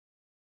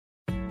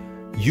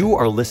You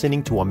are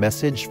listening to a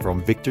message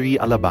from Victory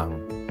Alabang.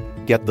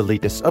 Get the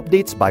latest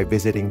updates by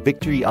visiting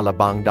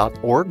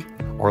victoryalabang.org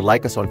or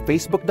like us on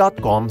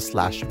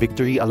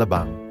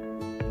facebook.com/victoryalabang.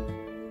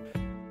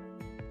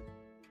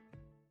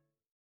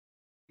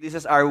 This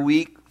is our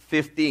week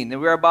 15, and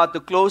we're about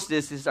to close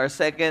this. This is our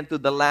second to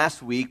the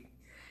last week.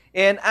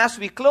 And as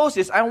we close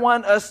this, I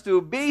want us to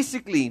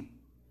basically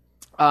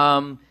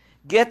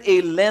get a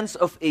lens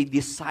of a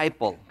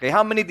disciple. Okay,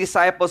 how many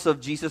disciples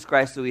of Jesus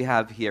Christ do we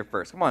have here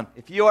first? Come on.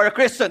 If you are a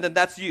Christian, then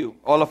that's you.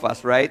 All of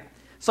us, right?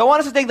 So I want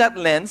us to take that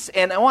lens,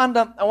 and I want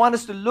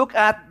us to look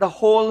at the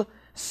whole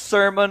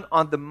Sermon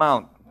on the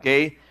Mount.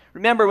 Okay?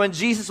 Remember, when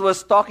Jesus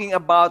was talking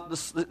about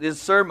this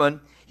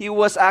sermon, he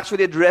was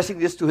actually addressing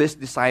this to his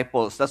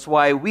disciples. That's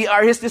why we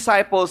are his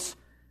disciples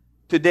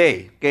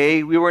today.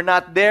 Okay? We were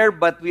not there,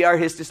 but we are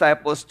his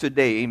disciples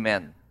today.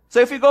 Amen. So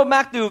if we go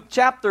back to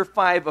chapter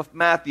 5 of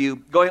Matthew,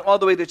 going all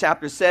the way to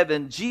chapter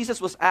 7, Jesus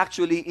was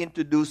actually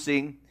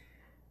introducing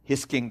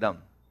his kingdom.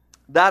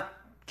 That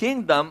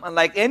kingdom,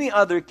 unlike any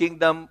other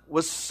kingdom,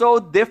 was so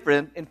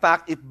different. In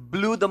fact, it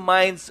blew the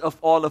minds of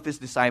all of his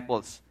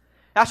disciples.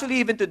 Actually,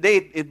 even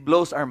today, it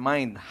blows our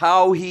mind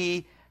how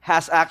he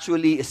has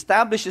actually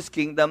established his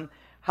kingdom,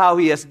 how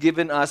he has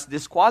given us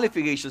these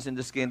qualifications in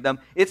this kingdom.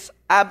 It's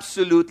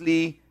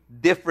absolutely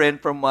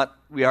different from what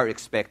we are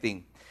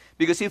expecting.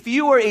 Because if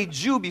you were a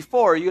Jew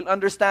before, you'll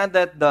understand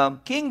that the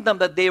kingdom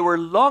that they were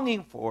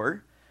longing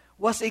for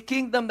was a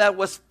kingdom that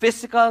was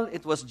physical,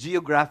 it was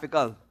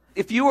geographical.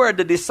 If you were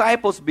the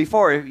disciples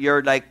before, if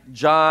you're like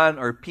John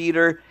or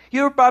Peter,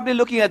 you were probably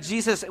looking at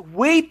Jesus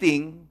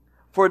waiting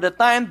for the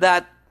time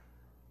that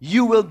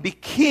you will be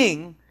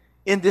king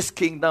in this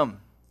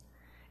kingdom.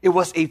 It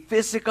was a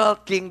physical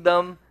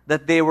kingdom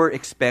that they were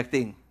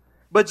expecting.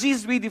 But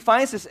Jesus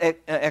redefines his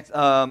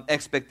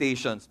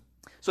expectations.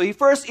 So he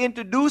first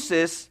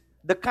introduces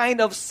the kind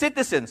of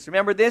citizens.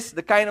 Remember this?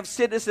 The kind of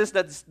citizens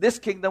that this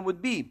kingdom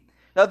would be.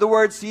 In other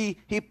words, he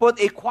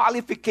put a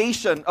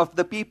qualification of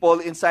the people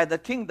inside the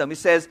kingdom. He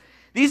says,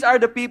 these are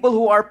the people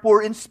who are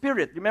poor in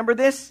spirit. Remember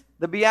this?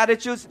 The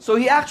Beatitudes. So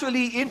he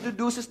actually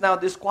introduces now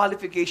this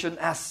qualification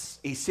as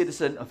a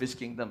citizen of his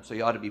kingdom. So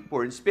you ought to be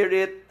poor in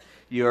spirit.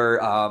 You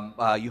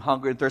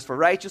hunger and thirst for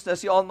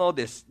righteousness. You all know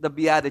this. The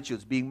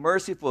Beatitudes, being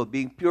merciful,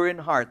 being pure in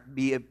heart,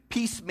 be a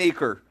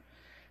peacemaker.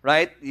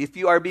 Right? If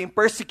you are being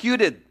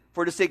persecuted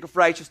for the sake of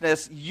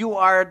righteousness, you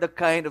are the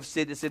kind of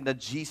citizen that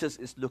Jesus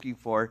is looking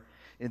for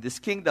in this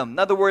kingdom. In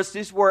other words,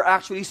 these were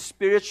actually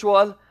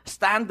spiritual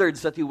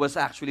standards that he was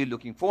actually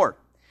looking for.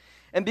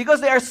 And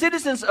because they are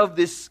citizens of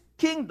this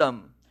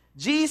kingdom,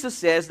 Jesus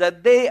says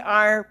that they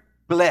are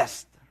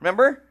blessed.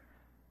 Remember?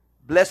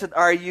 Blessed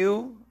are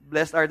you,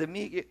 blessed are the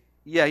meek.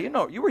 Yeah, you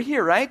know, you were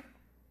here, right?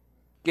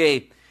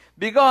 Okay.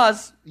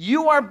 Because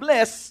you are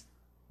blessed,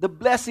 the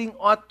blessing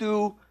ought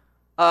to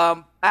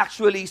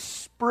actually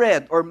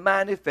spread or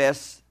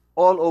manifest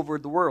all over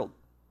the world.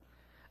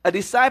 A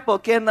disciple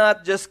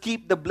cannot just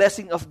keep the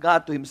blessing of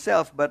God to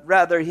himself, but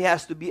rather he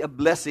has to be a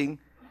blessing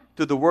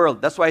to the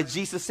world. That's why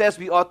Jesus says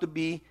we ought to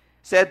be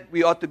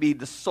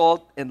the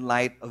salt and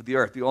light of the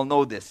earth. We all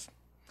know this.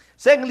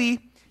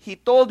 Secondly, he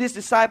told his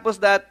disciples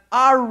that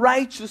our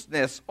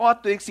righteousness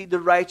ought to exceed the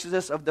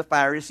righteousness of the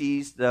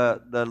Pharisees, the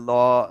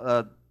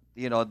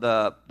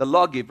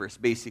lawgivers,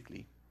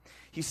 basically.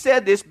 He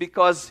said this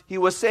because he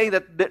was saying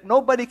that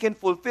nobody can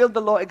fulfill the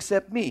law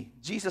except me,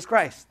 Jesus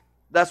Christ.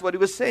 That's what he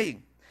was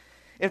saying.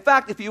 In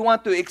fact, if you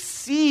want to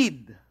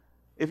exceed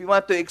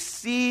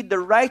the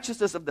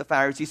righteousness of the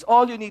Pharisees,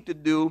 all you need to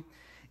do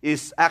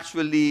is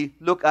actually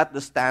look at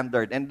the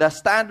standard. And the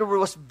standard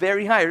was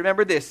very high.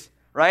 Remember this,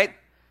 right?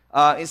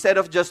 Instead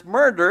of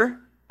murder,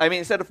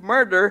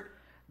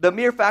 the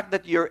mere fact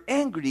that you're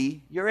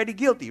angry, you're already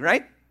guilty,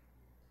 right?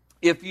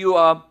 If you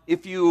are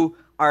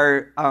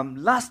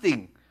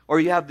lusting, or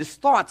you have these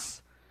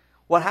thoughts,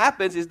 what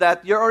happens is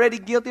that you're already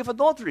guilty of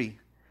adultery.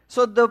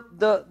 So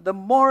the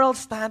moral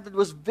standard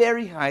was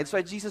very high. That's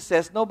why Jesus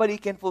says, nobody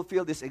can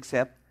fulfill this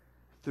except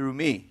through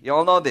me. You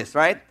all know this,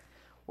 right?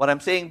 What I'm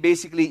saying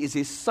basically is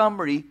a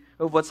summary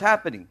of what's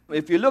happening.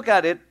 If you look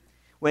at it,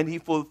 when he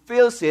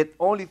fulfills it,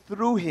 only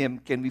through him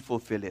can we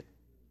fulfill it.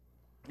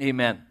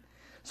 Amen.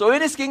 So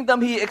in his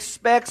kingdom, he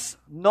expects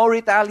no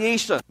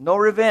retaliation, no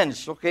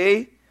revenge,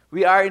 okay?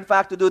 We are, in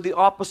fact, to do the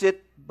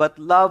opposite, but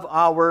love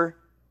our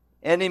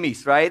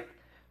enemies, right?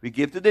 We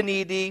give to the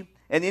needy.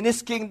 And in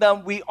his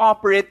kingdom, we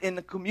operate in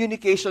a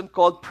communication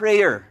called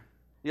prayer.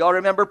 You all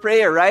remember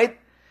prayer, right?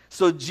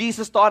 So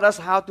Jesus taught us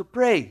how to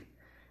pray.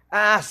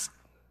 Ask,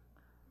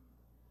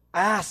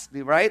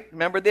 right?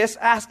 Remember this?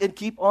 Ask and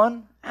keep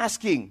on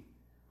asking,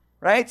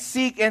 right?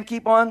 Seek and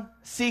keep on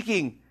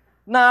seeking.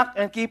 Knock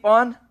and keep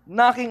on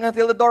knocking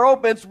until the door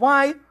opens.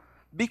 Why?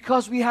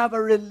 Because we have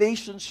a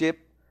relationship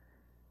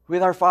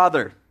with our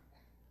Father.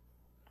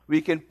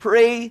 We can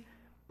pray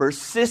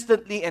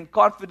persistently and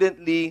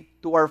confidently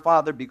to our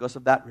Father because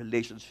of that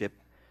relationship.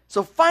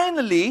 So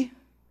finally,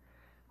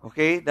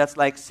 okay, that's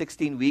like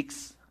 14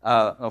 weeks.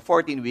 On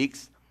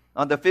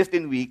the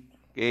 15th week,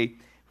 okay,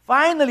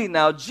 finally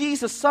now,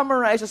 Jesus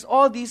summarizes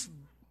all these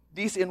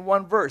in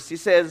one verse. He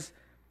says,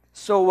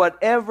 So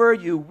whatever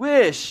you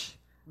wish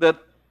that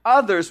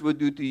others would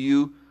do to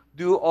you,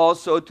 do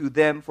also to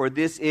them, for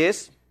this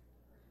is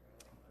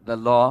the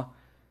law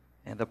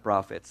and the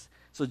prophets.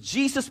 So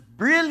Jesus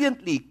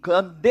brilliantly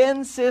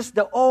condenses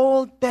the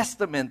Old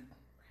Testament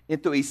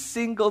into a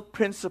single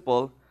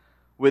principle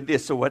with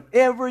this. So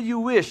whatever you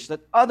wish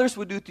that others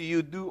would do to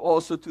you, do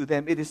also to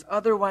them. It is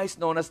otherwise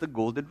known as the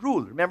Golden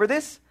Rule. Remember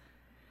this?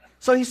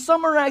 So he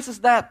summarizes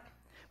that.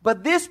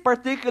 But this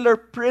particular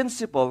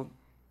principle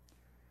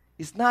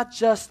is not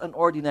just an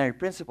ordinary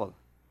principle.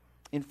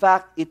 In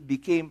fact, it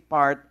became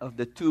part of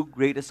the two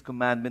greatest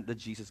commandments that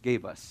Jesus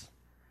gave us.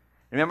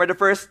 Remember the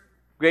first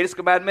greatest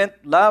commandment?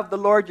 Love the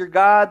Lord your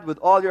God with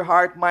all your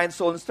heart, mind,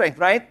 soul, and strength,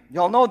 right?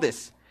 You all know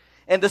this.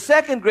 And the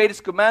second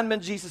greatest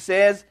commandment, Jesus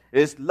says,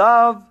 is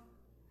love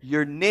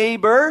your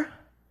neighbor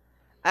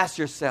as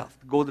yourself.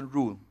 The Golden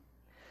Rule.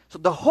 So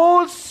the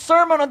whole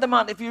Sermon on the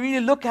Mount, if you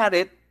really look at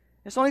it,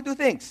 there's only two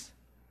things.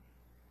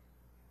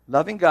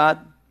 Loving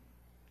God,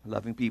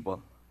 loving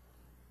people.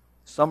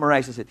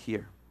 Summarizes it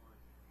here.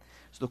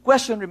 So the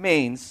question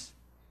remains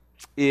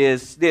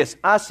is this: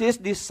 as His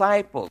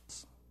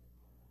disciples,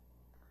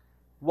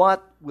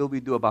 what will we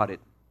do about it?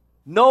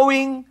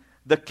 Knowing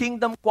the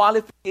kingdom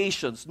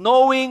qualifications,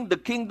 knowing the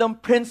kingdom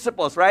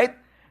principles, right?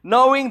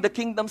 Knowing the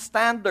kingdom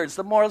standards,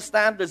 the moral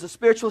standards, the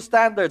spiritual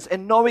standards,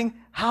 and knowing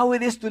how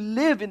it is to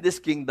live in this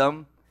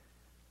kingdom,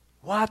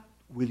 what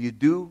will you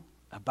do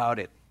about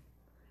it?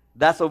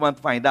 That's what we want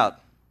to find out.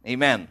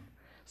 Amen.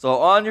 So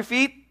on your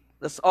feet,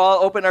 let's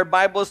all open our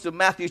Bibles to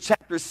Matthew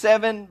chapter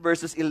 7,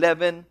 verses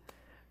 11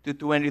 to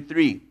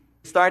 23.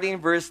 Starting in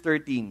verse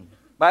 13.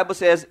 Bible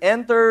says,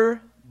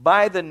 "Enter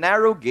by the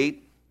narrow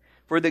gate,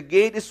 for the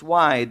gate is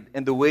wide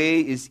and the way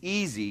is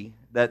easy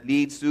that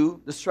leads to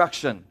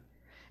destruction.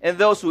 And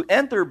those who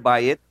enter by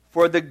it,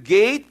 for the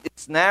gate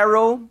is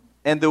narrow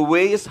and the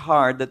way is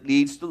hard that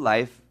leads to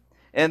life,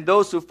 and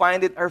those who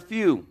find it are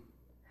few.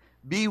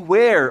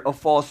 Beware of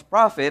false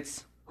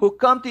prophets who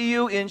come to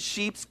you in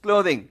sheep's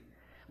clothing,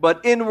 but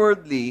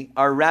inwardly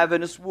are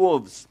ravenous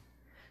wolves.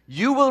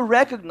 You will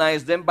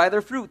recognize them by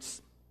their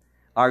fruits.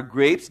 Are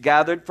grapes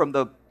gathered from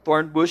the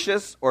thorn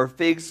bushes or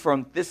figs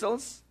from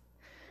thistles?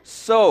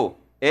 So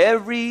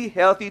every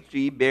healthy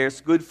tree bears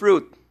good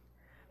fruit,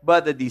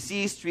 but the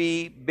diseased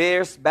tree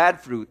bears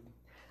bad fruit.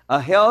 A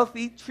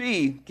healthy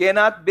tree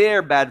cannot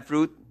bear bad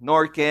fruit,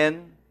 nor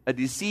can a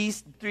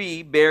diseased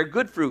tree bear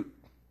good fruit.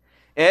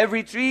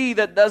 Every tree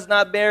that does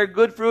not bear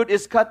good fruit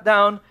is cut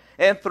down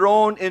and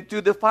thrown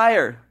into the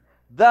fire.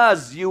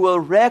 Thus you will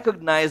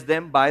recognize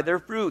them by their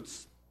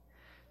fruits.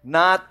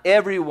 Not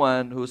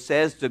everyone who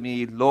says to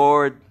me,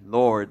 'Lord,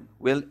 Lord,'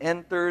 will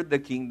enter the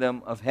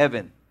kingdom of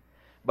heaven,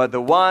 but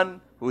the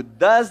one who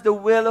does the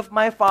will of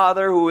my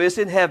Father who is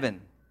in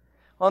heaven.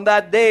 On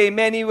that day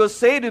many will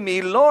say to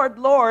me, 'Lord,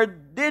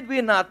 Lord, did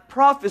we not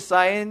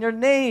prophesy in your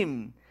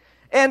name,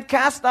 and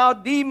cast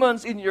out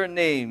demons in your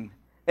name,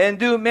 and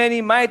do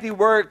many mighty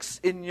works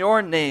in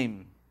your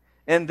name?'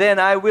 And then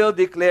I will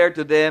declare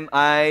to them,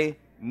 'I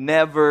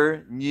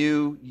never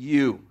knew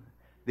you.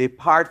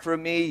 Depart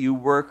from me, you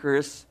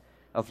workers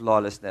of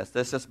lawlessness.'"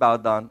 Let's just bow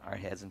down our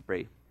heads and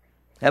pray.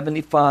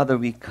 Heavenly Father,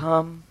 we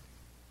come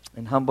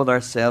and humble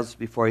ourselves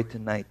before you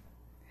tonight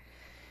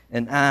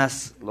and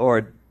ask,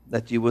 Lord,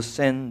 that you will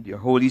send your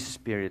Holy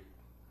Spirit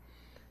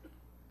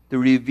to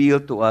reveal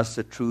to us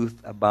the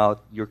truth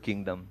about your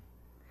kingdom.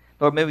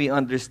 Lord, may we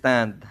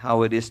understand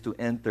how it is to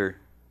enter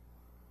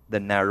the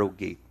narrow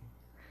gate.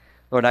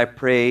 Lord, I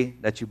pray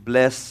that you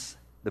bless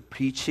the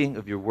preaching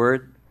of your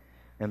word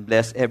and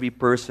bless every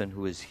person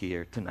who is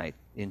here tonight.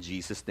 In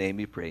Jesus' name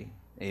we pray.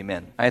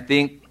 Amen. I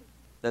think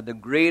that the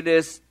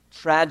greatest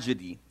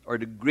tragedy or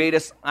the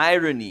greatest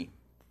irony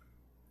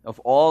of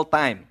all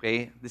time,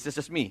 okay, this is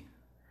just me.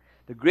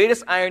 The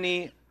greatest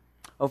irony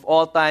of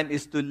all time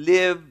is to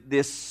live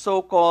this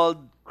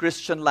so-called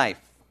Christian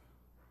life.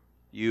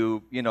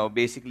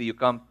 Basically you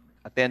come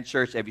attend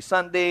church every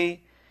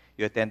Sunday,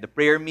 you attend the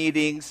prayer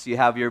meetings, you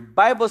have your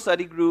Bible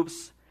study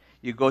groups,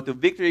 you go to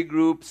victory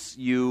groups,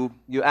 you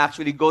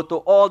actually go to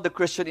all the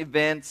Christian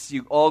events,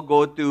 you all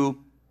go to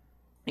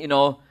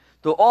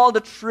all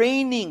the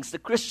trainings, the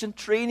Christian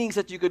trainings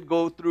that you could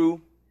go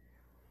through.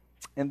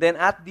 And then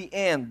at the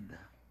end,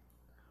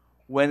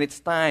 when it's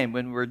time,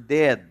 when we're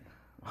dead,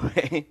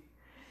 okay,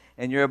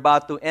 and you're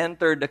about to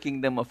enter the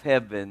kingdom of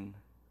heaven,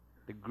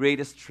 the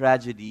greatest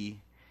tragedy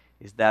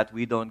is that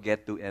we don't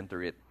get to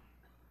enter it.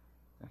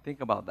 Now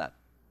think about that.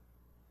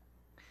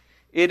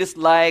 It is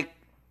like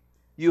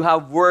you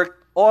have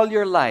worked all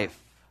your life,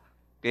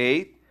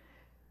 okay?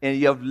 And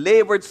you have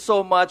labored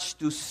so much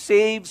to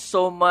save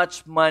so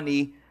much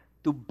money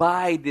to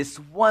buy this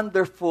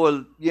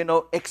wonderful,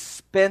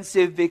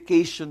 expensive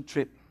vacation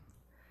trip.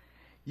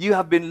 You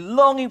have been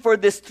longing for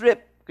this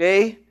trip,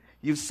 okay?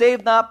 You've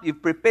saved up,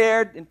 you've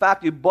prepared. In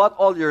fact, you bought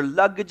all your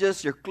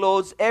luggages, your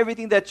clothes,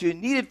 everything that you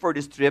needed for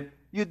this trip.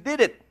 You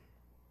did it.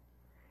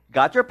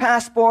 Got your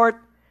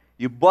passport,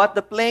 you bought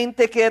the plane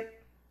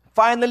ticket.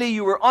 Finally,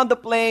 you were on the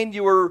plane,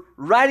 you were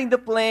riding the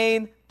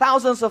plane,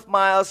 thousands of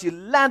miles, you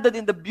landed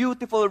in the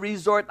beautiful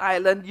resort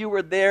island, you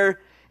were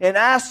there, And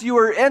as you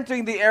are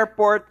entering the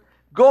airport,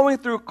 going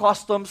through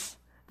customs,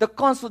 the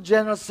consul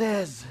general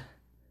says,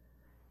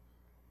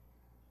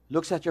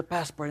 looks at your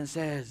passport and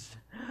says,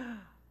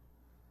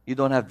 you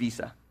don't have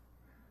visa.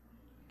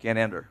 Can't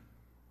enter.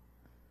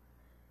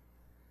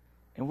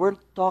 And we're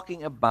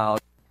talking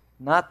about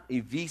not a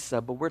visa,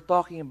 but we're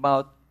talking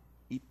about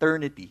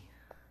eternity.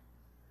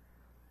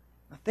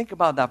 Now think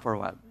about that for a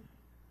while.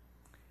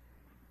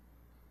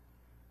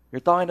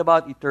 You're talking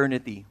about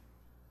eternity.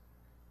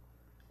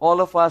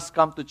 All of us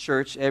come to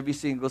church every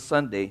single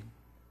Sunday.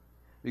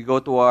 We go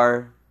to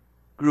our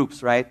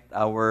groups, right?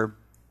 Our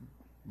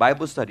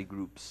Bible study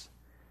groups.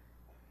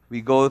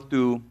 We go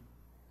to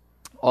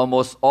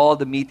almost all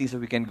the meetings that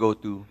we can go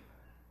to,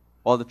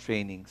 all the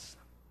trainings.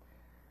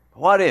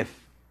 What if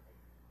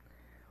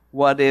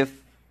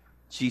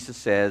Jesus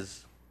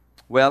says,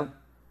 well,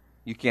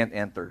 you can't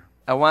enter?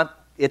 I want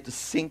it to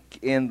sink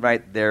in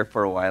right there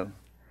for a while.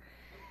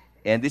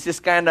 And this is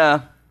kind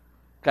of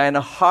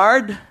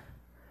hard,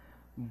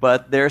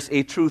 but there's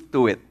a truth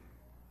to it.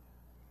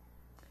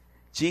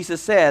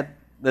 Jesus said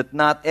that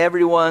not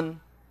everyone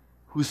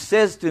who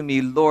says to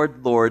me,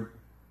 Lord, Lord,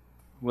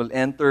 will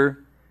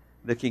enter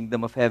the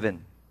kingdom of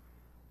heaven.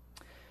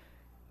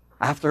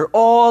 After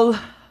all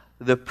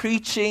the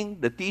preaching,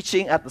 the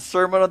teaching at the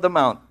Sermon on the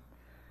Mount,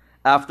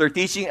 after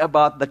teaching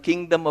about the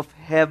kingdom of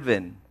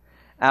heaven,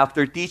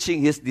 after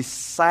teaching his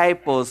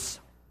disciples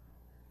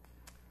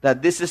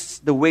that this is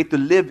the way to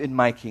live in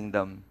my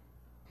kingdom,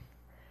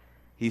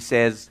 he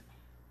says,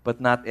 but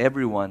not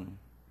everyone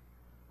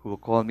who will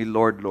call me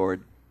Lord,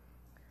 Lord,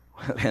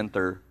 will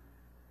enter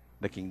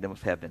the kingdom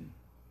of heaven.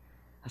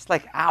 That's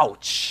like,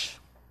 ouch.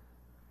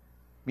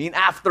 I mean,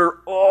 after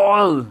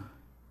all,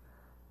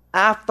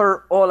 I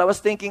was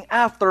thinking,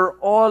 after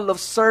all of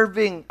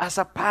serving as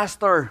a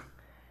pastor,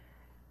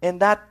 and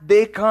that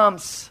day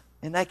comes,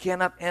 and I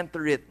cannot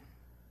enter it.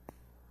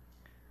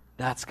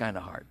 That's kind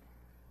of hard.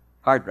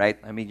 Hard, right?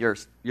 I mean, you're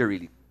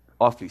really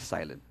awfully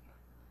silent.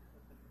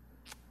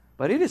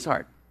 But it is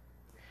hard.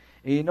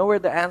 And you know where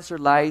the answer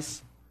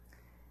lies?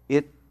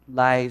 It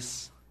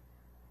lies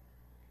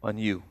on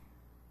you.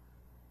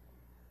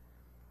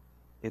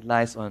 It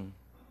lies on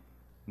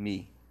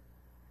me.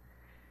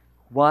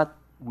 What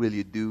will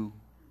you do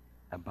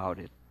about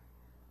it?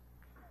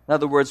 In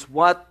other words,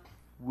 what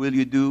will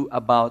you do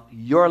about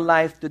your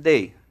life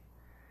today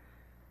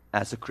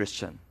as a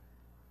Christian?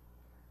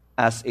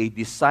 As a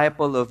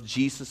disciple of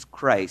Jesus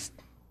Christ,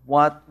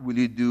 what will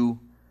you do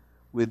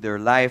with your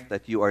life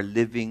that you are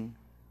living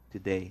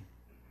today?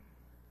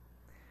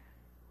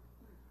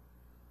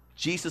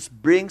 Jesus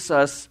brings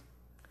us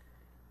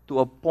to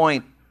a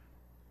point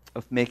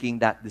of making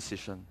that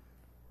decision.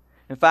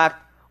 In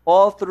fact,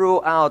 all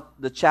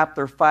throughout the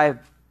chapter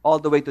 5, all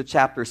the way to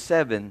chapter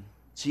 7,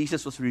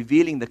 Jesus was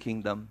revealing the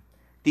kingdom,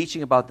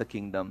 teaching about the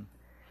kingdom.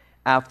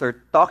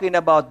 After talking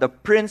about the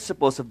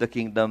principles of the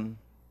kingdom,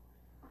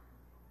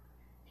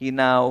 he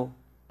now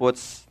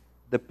puts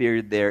the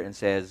period there and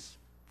says,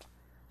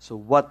 so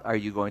what are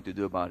you going to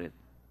do about it?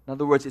 In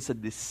other words, it's a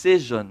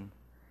decision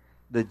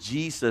that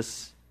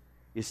Jesus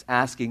is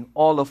asking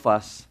all of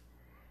us.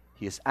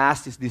 He has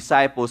asked his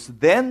disciples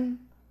then,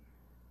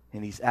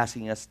 and he's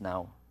asking us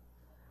now.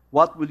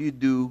 What will you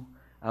do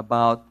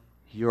about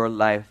your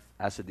life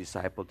as a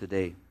disciple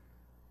today?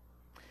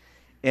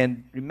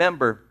 And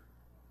remember,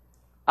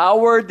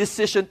 our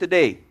decision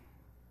today,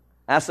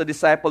 as a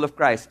disciple of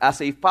Christ,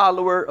 as a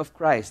follower of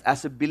Christ,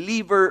 as a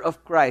believer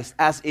of Christ,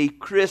 as a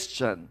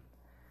Christian,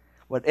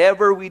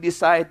 whatever we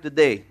decide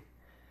today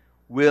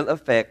will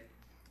affect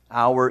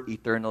our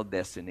eternal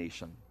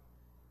destination.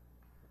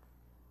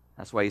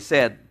 That's why he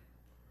said,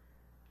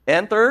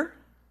 enter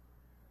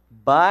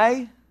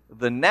by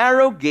the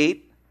narrow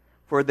gate,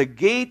 for the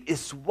gate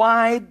is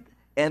wide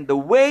and the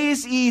way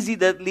is easy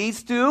that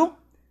leads to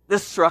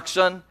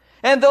destruction,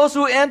 and those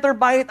who enter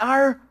by it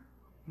are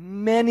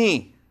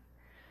many.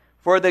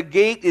 For the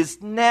gate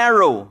is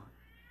narrow,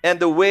 and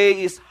the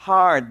way is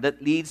hard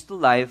that leads to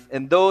life,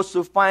 and those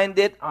who find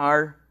it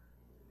are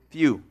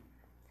few.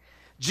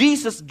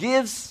 Jesus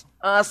gives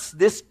us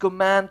this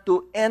command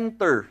to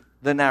enter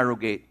the narrow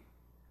gate.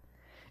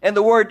 And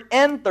the word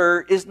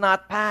enter is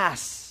not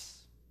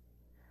pass,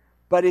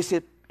 but is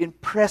it in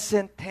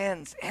present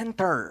tense,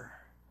 enter.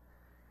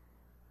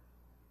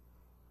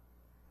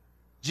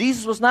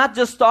 Jesus was not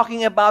just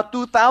talking about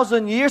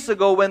 2,000 years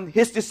ago when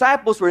his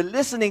disciples were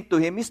listening to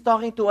him. He's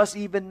talking to us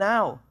even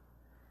now.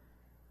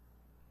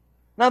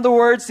 In other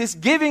words, he's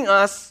giving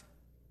us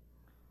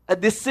a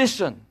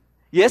decision.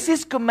 Yes,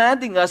 he's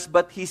commanding us,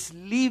 but he's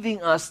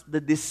leaving us the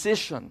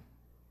decision.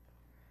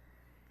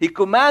 He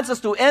commands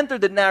us to enter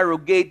the narrow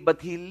gate,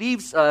 but he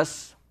leaves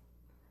us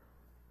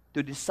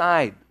to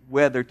decide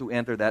whether to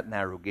enter that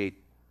narrow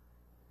gate.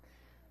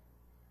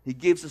 He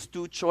gives us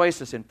two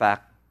choices, in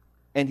fact.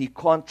 And he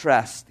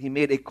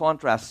made a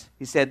contrast.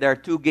 He said there are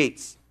two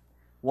gates,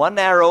 one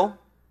narrow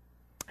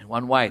and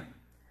one wide.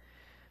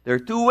 There are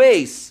two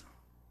ways,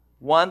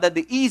 one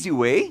the easy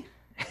way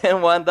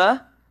and one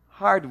the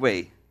hard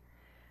way.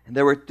 And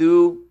there were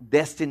two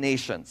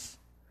destinations,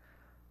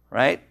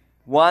 right?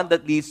 one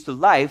that leads to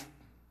life,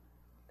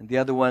 and the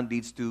other one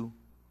leads to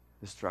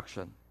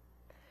destruction.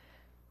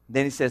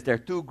 Then he says there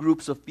are two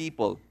groups of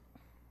people,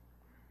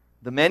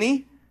 the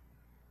many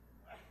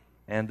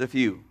and the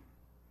few.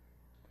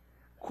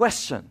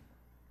 Question: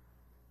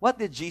 what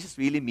did Jesus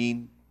really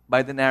mean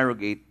by the narrow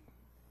gate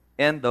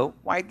and the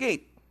wide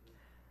gate?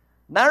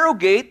 Narrow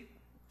gate,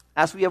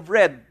 as we have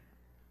read,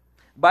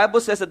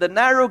 Bible says that the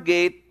narrow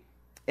gate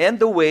and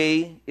the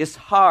way is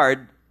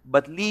hard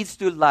but leads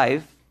to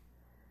life,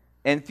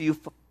 and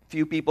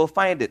few people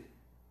find it.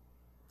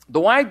 The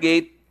wide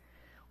gate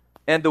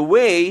and the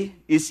way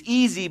is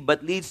easy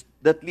but leads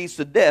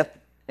to death,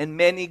 and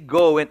many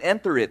go and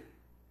enter it.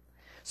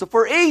 So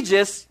for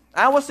ages,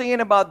 I was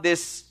thinking about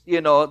this,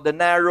 the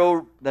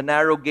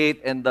narrow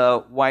gate and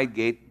the wide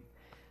gate.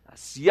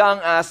 As young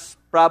as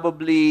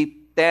probably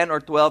 10 or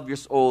 12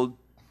 years old,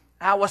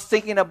 I was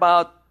thinking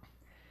about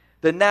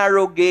the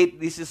narrow gate.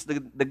 This is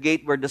the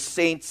gate where the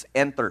saints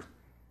enter.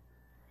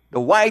 The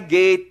wide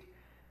gate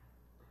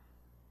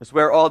is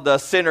where all the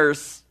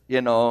sinners,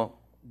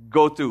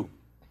 go to.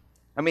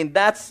 I mean,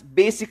 that's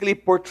basically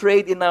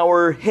portrayed in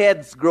our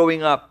heads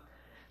growing up.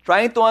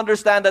 Trying to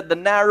understand that the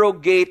narrow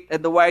gate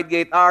and the wide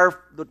gate are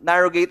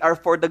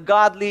for the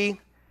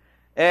godly,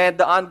 and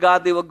the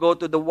ungodly will go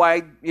to the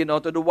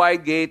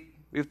wide gate.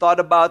 We've thought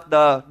about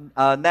the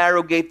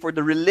narrow gate for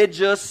the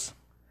religious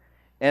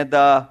and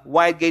the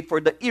wide gate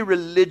for the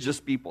irreligious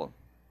people.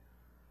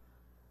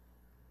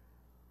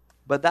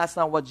 But that's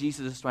not what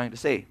Jesus is trying to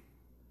say.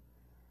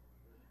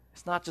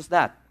 It's not just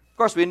that. Of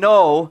course, we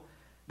know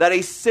that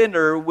a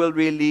sinner will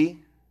really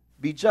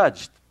be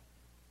judged.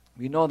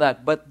 We know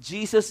that. But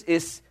Jesus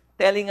is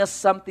telling us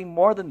something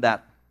more than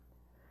that.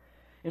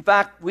 In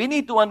fact, we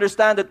need to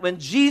understand that when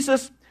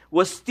Jesus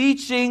was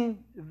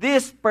teaching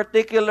this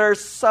particular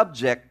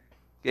subject,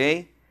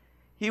 okay,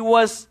 he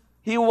was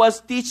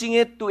teaching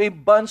it to a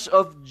bunch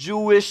of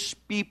Jewish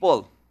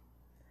people.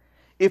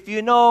 If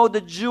you know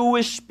the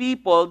Jewish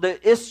people, the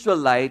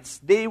Israelites,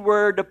 they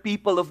were the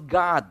people of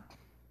God.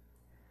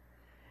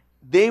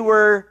 They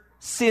were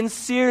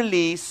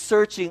sincerely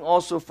searching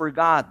also for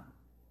God.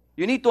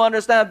 You need to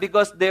understand,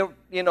 because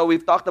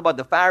we've talked about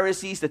the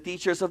Pharisees, the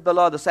teachers of the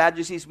law, the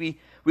Sadducees. We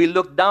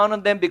look down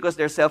on them because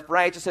they're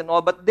self-righteous and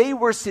all, but they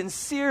were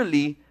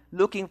sincerely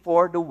looking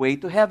for the way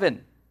to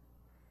heaven.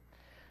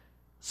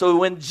 So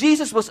when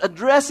Jesus was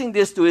addressing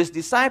this to his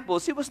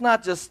disciples, he was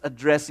not just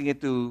addressing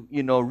it to,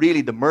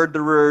 really the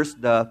murderers,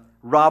 the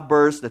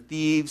robbers, the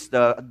thieves,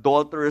 the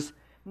adulterers.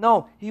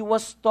 No, he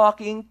was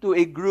talking to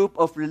a group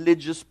of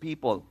religious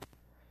people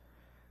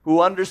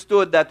who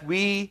understood that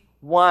we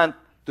want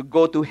to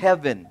go to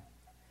heaven.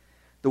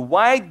 The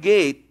wide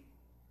gate,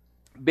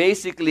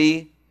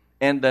 basically,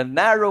 and the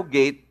narrow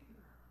gate,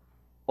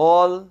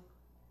 all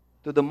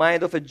to the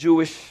mind of a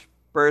Jewish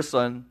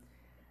person,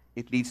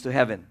 it leads to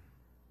heaven.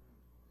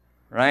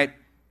 Right?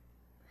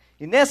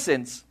 In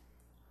essence,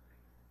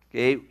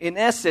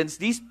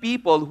 these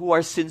people who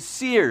are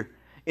sincere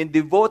in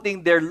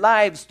devoting their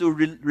lives to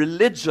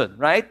religion,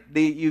 right?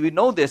 You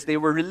know this, they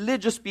were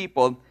religious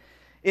people.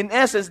 In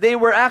essence, they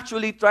were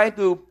actually trying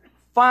to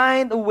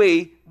find a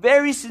way,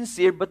 very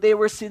sincere, but they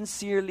were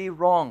sincerely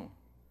wrong.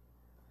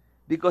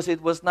 Because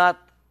it was not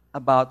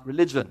about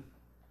religion.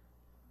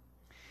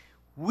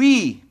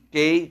 We,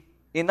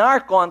 in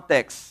our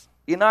context,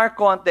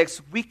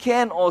 we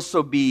can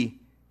also be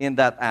in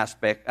that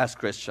aspect as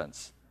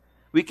Christians.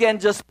 We can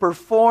just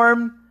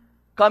perform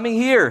coming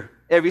here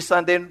every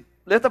Sunday and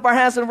lift up our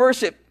hands and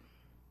worship.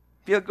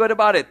 Feel good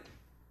about it,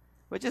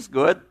 which is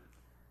good.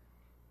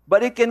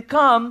 But it can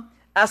come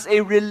as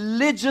a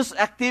religious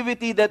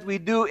activity that we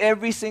do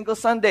every single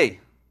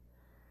Sunday.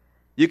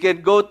 You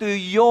can go to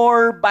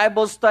your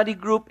Bible study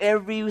group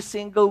every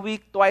single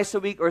week, twice a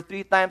week, or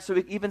 3 times a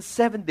week, even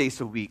 7 days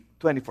a week,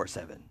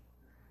 24/7.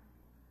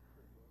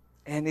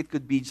 And it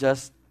could be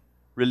just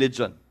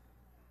religion.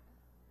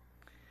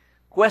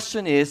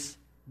 Question is,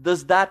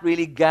 does that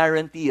really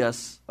guarantee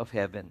us of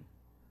heaven?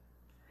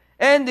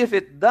 And if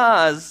it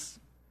does,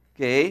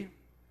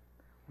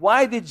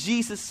 why did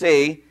Jesus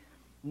say,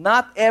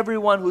 not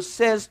everyone who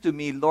says to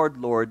me, Lord,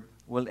 Lord,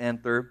 will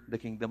enter the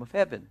kingdom of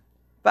heaven?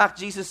 In fact,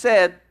 Jesus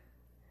said,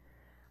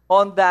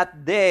 on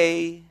that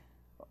day,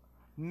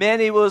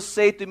 many will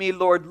say to me,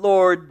 Lord,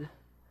 Lord,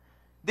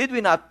 did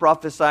we not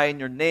prophesy in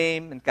your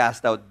name and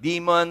cast out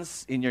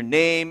demons in your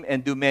name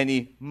and do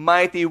many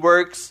mighty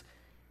works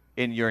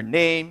in your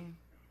name?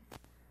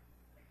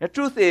 The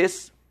truth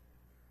is,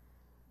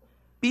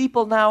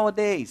 people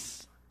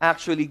nowadays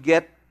actually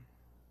get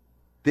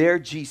their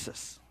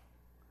Jesus,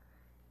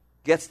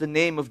 gets the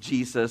name of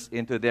Jesus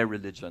into their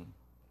religion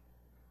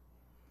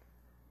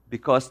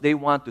because they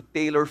want to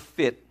tailor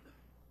fit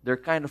their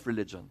kind of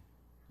religion.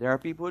 There are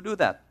people who do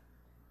that.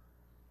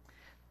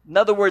 In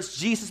other words,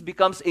 Jesus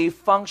becomes a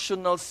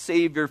functional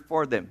savior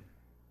for them,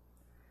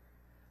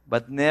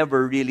 but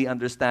never really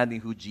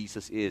understanding who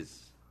Jesus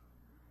is.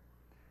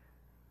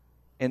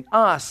 And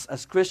us,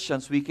 as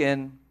Christians, we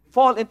can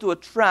fall into a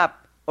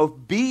trap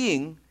of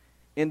being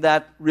in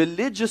that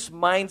religious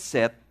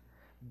mindset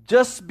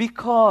just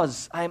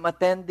because I'm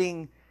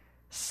attending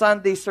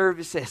Sunday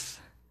services.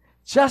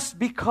 Just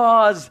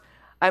because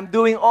I'm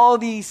doing all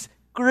these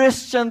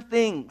Christian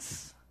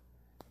things,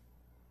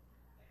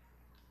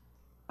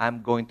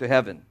 I'm going to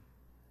heaven.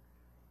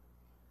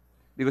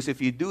 Because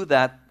if you do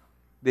that,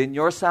 then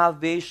your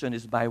salvation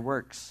is by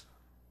works.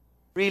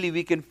 Really,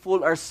 we can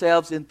fool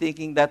ourselves in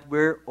thinking that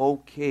we're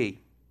okay.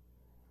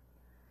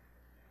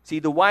 See,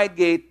 the wide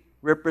gate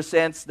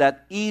represents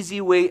that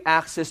easy way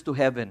access to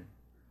heaven.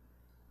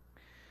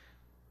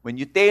 When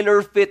you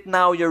tailor fit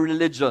now your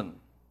religion,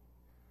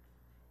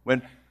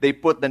 when they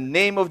put the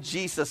name of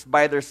Jesus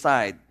by their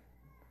side,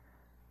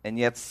 and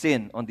yet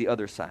sin on the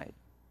other side.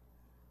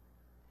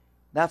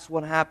 That's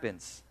what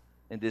happens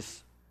in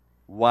this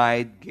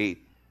wide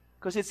gate.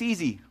 Because it's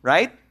easy,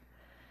 right?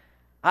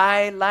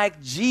 I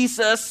like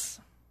Jesus.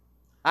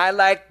 I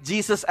like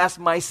Jesus as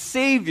my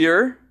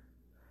Savior,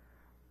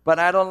 but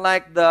I don't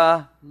like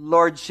the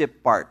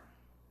Lordship part.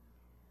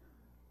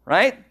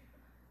 Right?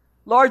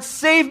 Lord,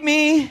 save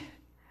me.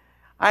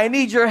 I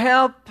need your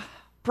help.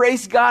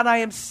 Praise God, I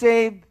am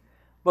saved.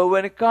 But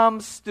when it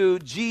comes to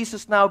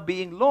Jesus now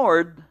being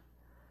Lord,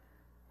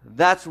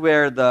 that's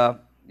where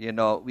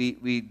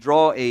we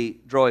draw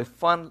a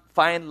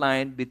fine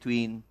line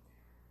between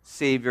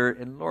Savior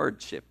and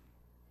Lordship.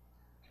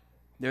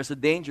 There's a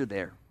danger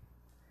there.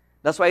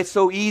 That's why it's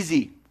so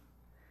easy.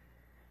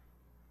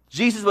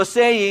 Jesus was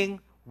saying,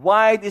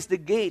 wide is the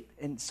gate,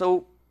 and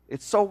so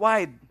it's so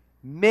wide.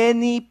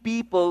 Many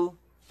people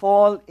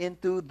fall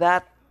into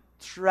that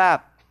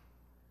trap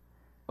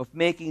of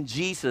making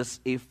Jesus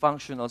a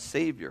functional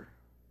Savior.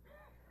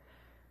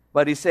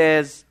 But he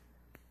says,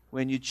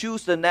 when you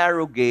choose the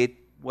narrow gate,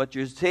 what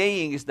you're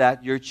saying is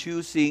that you're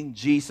choosing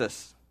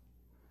Jesus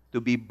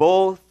to be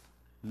both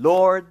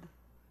Lord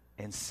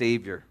and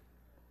Savior.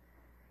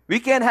 We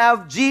can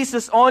have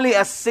Jesus only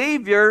as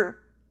Savior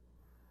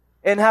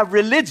and have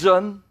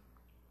religion,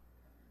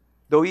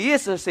 though He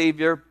is a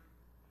Savior,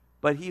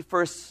 but He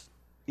first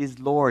is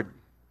Lord.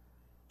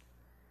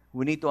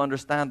 We need to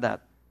understand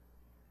that.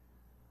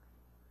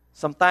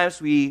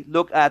 Sometimes we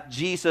look at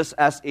Jesus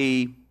as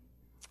a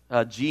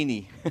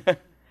genie.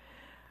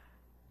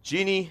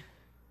 Genie,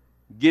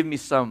 give me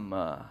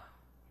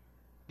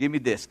give me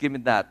this, give me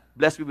that.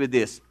 Bless me with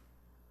this.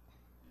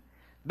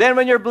 Then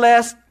when you're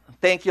blessed,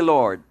 thank you,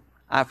 Lord.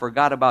 I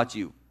forgot about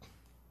you.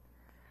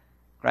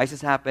 Crisis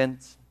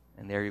happens,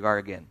 and there you are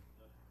again.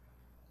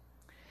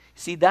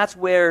 See, that's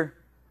where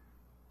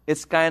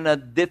it's kind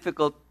of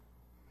difficult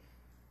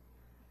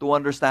to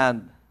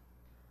understand.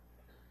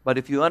 But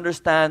if you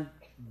understand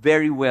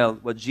very well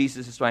what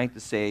Jesus is trying to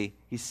say,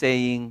 He's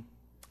saying,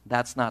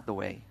 that's not the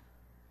way.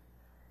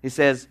 He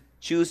says,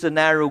 choose the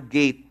narrow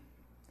gate.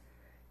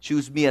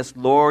 Choose me as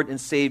Lord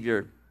and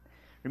Savior.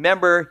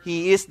 Remember,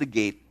 He is the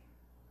gate.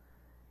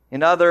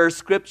 In other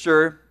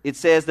scripture, it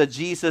says that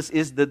Jesus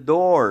is the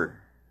door,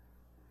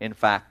 in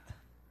fact,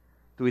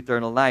 to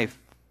eternal life.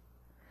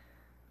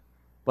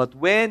 But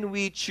when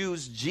we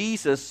choose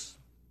Jesus,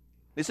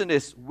 listen to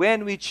this,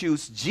 when we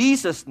choose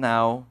Jesus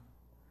now,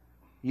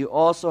 you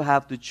also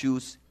have to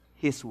choose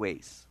His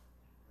ways.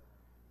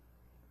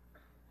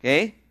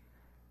 Okay?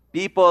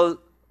 People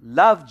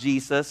love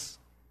Jesus,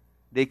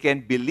 they can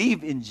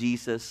believe in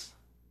Jesus,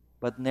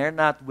 but they're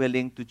not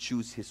willing to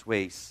choose His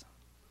ways.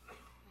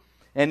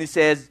 And he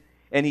says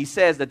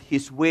that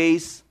His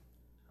ways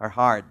are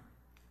hard.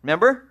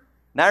 Remember?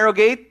 Narrow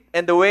gate,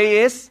 and the way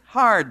is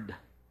hard.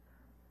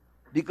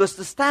 Because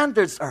the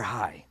standards are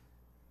high.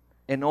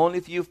 And only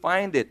if you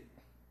find it.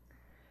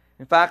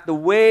 In fact, the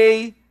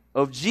way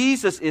of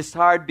Jesus is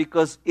hard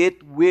because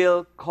it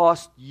will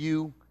cost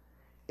you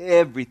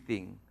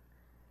everything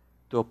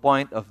to a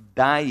point of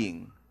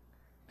dying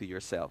to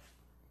yourself.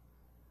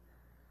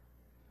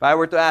 If I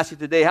were to ask you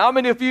today, how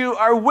many of you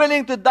are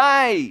willing to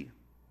die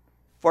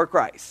for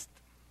Christ?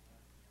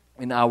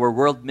 In our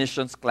world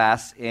missions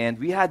class, and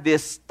we had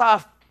this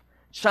tough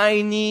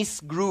Chinese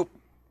group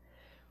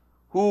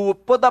who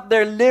put up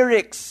their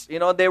lyrics. You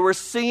know, they were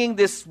singing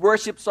this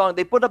worship song.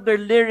 They put up their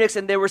lyrics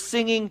and they were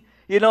singing,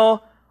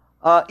 even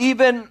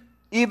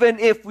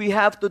if we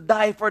have to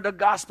die for the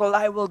gospel,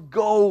 I will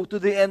go to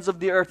the ends of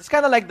the earth. It's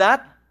kind of like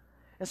that.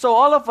 And so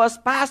all of us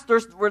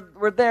pastors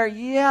were there.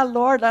 Yeah,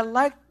 Lord,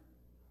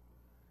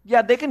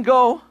 they can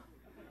go.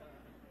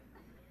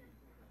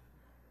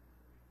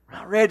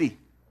 Not ready.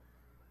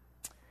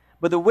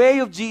 But the way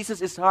of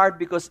Jesus is hard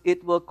because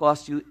it will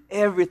cost you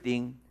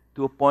everything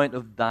to a point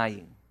of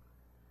dying.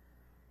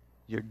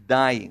 You're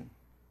dying.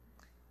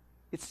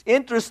 It's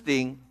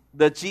interesting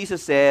that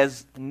Jesus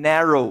says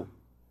narrow.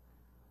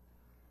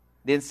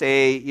 Didn't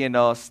say,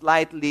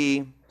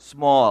 slightly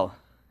small.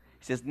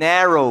 He says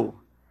narrow.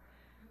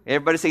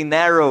 Everybody say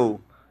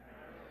narrow.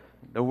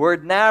 The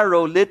word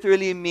narrow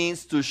literally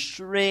means to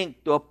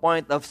shrink to a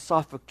point of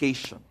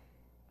suffocation.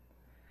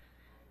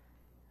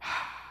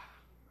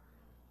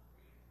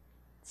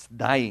 It's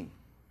dying.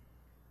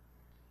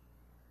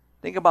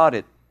 Think about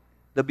it.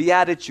 The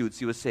Beatitudes,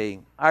 He was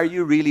saying, are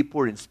you really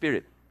poor in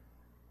spirit?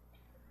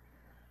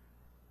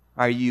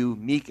 Are you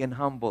meek and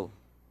humble?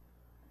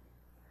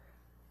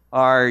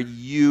 Are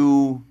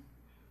you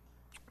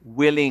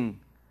willing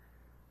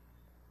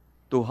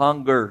to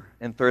hunger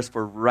and thirst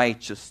for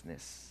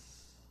righteousness?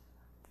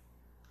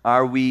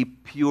 Are we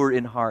pure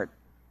in heart?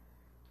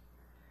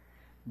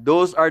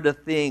 Those are the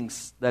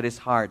things that is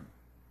hard.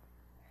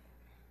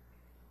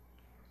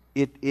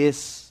 It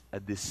is a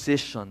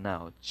decision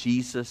now.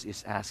 Jesus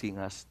is asking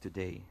us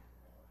today.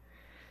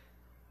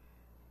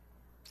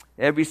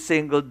 Every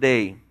single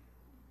day,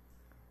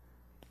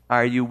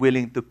 are you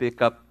willing to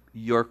pick up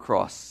your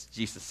cross?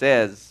 Jesus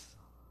says,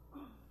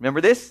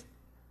 remember this?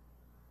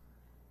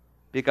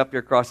 Pick up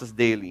your crosses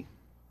daily.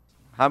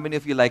 How many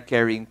of you like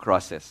carrying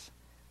crosses?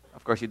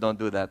 Of course, you don't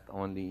do that.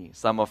 Only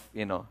some of,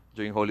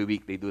 during Holy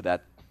Week, they do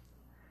that.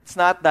 It's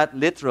not that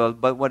literal,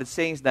 but what it's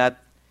saying is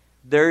that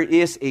there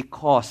is a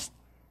cost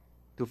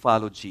to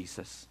follow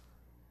Jesus.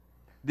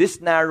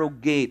 This narrow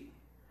gate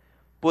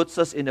puts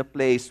us in a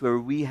place where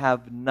we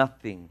have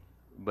nothing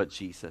but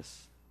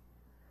Jesus.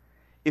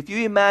 If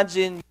you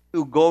imagine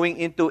you going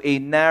into a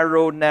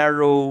narrow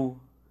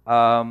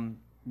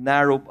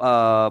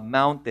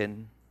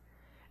mountain,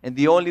 and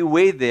the only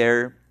way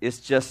there is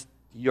just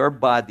your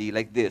body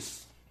like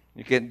this.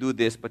 You can do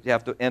this, but you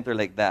have to enter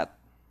like that.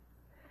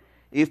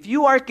 If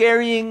you are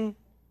carrying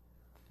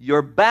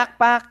your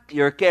backpack,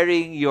 you're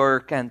carrying your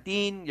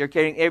canteen, you're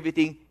carrying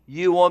everything,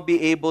 you won't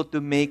be able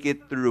to make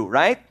it through,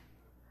 right?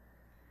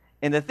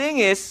 And the thing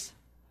is,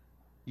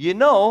 you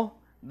know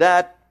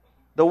that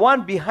the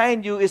one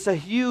behind you is a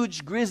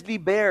huge grizzly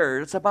bear.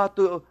 It's about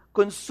to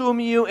consume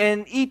you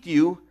and eat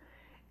you.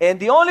 And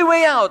the only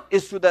way out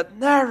is through that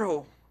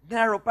narrow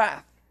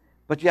path.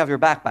 But you have your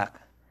backpack.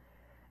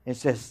 It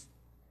says,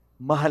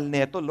 mahal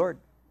neto, Lord.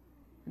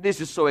 This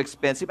is so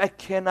expensive. I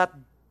cannot.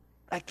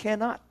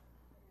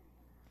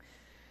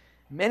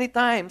 Many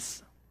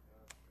times,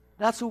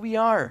 that's who we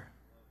are.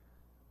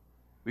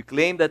 We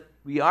claim that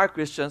we are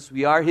Christians,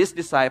 we are His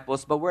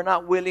disciples, but we're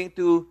not willing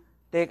to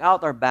take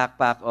out our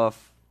backpack of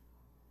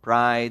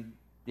pride,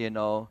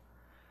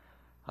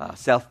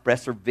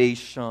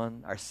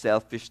 self-preservation, our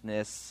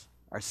selfishness,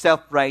 our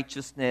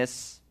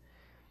self-righteousness.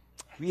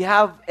 We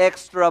have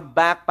extra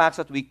backpacks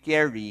that we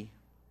carry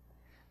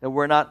that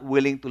we're not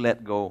willing to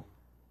let go.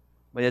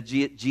 But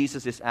yet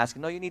Jesus is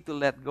asking, no, you need to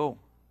let go,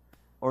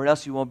 or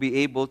else you won't be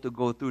able to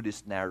go through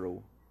this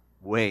narrow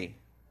way.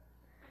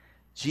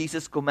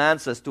 Jesus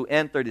commands us to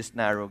enter this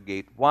narrow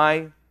gate.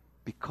 Why?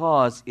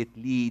 Because it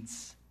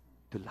leads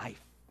to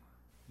life.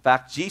 In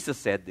fact, Jesus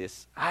said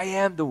this, I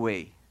am the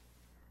way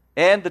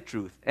and the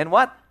truth. And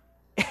what?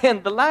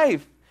 And the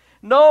life.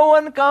 No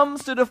one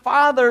comes to the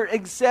Father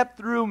except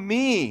through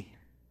me.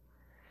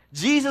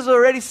 Jesus is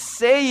already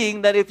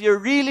saying that if you're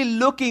really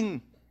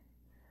looking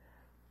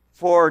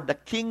for the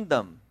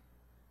kingdom,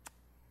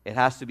 it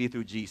has to be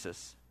through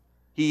Jesus.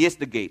 He is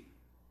the gate.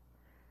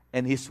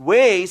 And His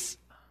ways,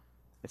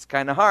 it's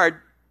kind of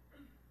hard,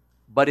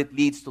 but it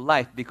leads to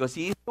life because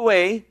He is the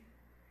way,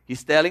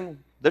 He's telling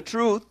the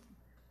truth,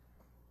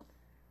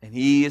 and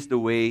He is the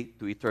way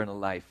to eternal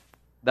life.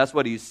 That's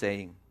what He's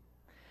saying.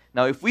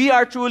 Now, if we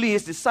are truly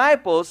His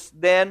disciples,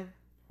 then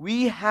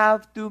we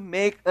have to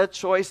make a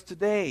choice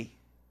today.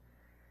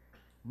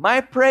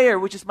 My prayer,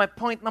 which is my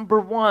point number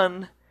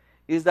 1,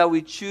 is that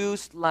we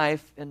choose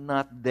life and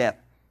not death.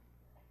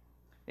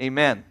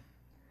 Amen.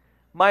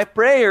 My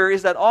prayer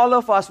is that all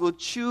of us will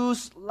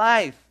choose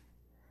life.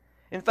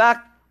 In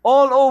fact,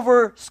 all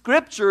over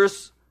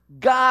Scriptures,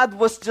 God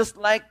was just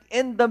like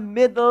in the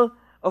middle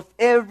of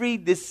every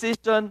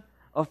decision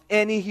of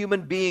any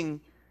human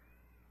being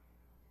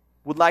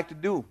would like to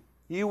do.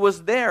 He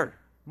was there.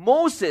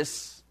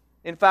 Moses,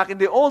 in fact, in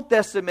the Old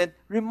Testament,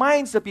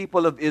 reminds the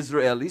people of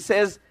Israel. He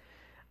says,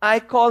 I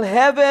call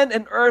heaven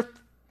and earth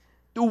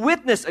to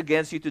witness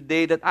against you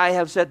today that I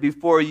have set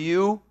before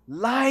you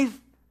life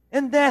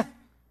and death,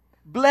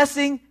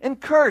 blessing and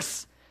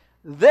curse.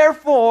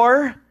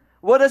 Therefore,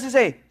 what does He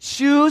say?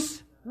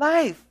 Choose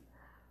life,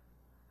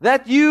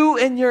 that you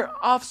and your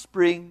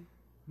offspring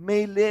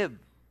may live.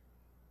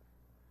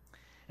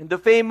 And the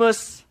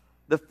famous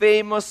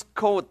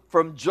quote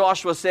from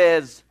Joshua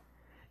says,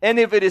 and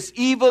if it is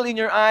evil in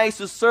your eyes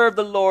to serve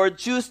the Lord,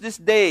 choose this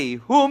day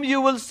whom you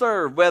will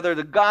serve, whether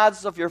the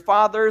gods of your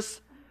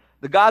fathers,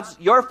 the gods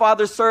your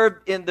fathers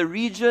served in the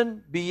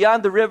region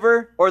beyond the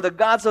river, or the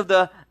gods of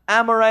the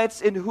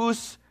Amorites in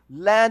whose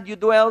land you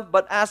dwell.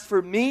 But as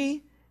for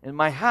me and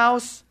my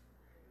house,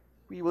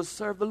 we will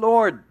serve the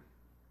Lord.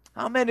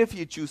 How many of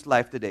you choose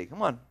life today?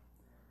 Come on.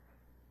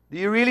 Do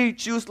you really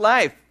choose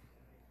life?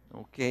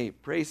 Okay,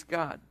 praise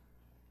God.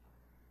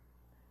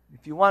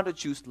 If you want to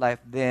choose life,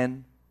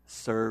 then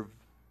serve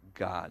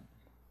God.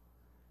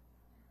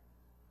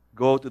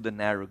 Go to the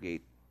narrow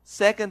gate.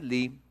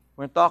 Secondly,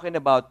 we're talking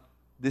about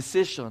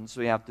decisions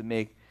we have to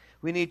make.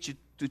 We need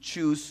to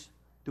choose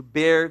to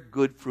bear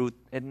good fruit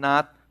and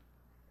not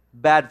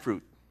bad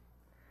fruit.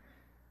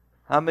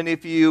 How many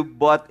of you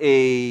bought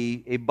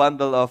a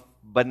bundle of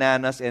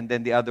bananas and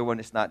then the other one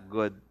is not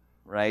good,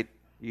 right?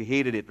 You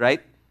hated it,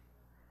 right?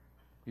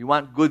 You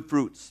want good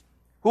fruits.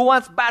 Who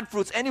wants bad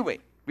fruits anyway?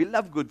 We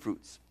love good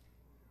fruits.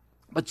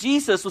 But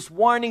Jesus was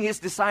warning His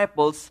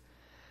disciples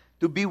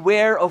to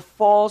beware of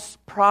false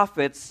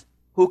prophets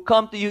who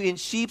come to you in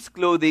sheep's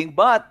clothing,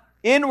 but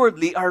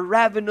inwardly are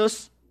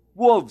ravenous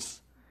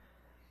wolves.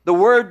 The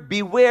word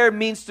beware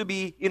means to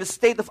be in a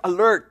state of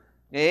alert.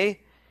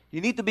 Okay?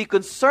 You need to be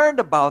concerned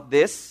about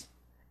this,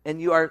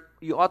 and you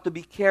ought to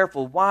be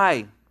careful.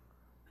 Why?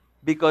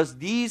 Because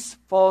these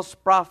false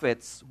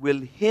prophets will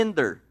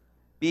hinder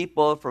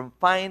people from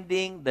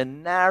finding the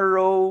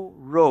narrow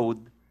road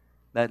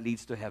that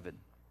leads to heaven.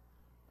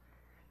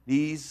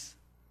 These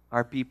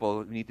are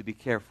people who need to be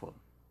careful.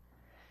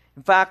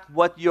 In fact,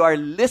 what you are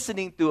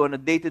listening to on a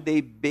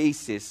day-to-day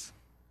basis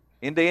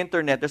in the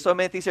internet, there's so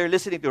many things you're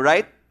listening to,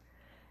 right?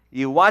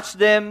 You watch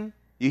them,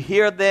 you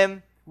hear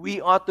them. We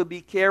ought to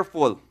be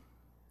careful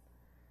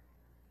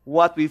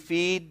what we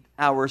feed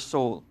our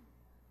soul.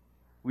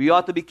 We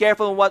ought to be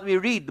careful in what we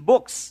read, the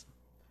books.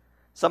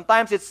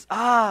 Sometimes it's,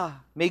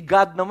 may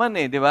God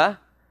naman di ba?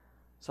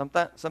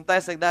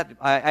 Sometimes like that.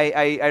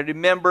 I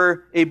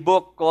remember a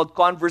book called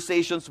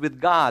Conversations with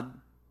God,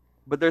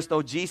 but there's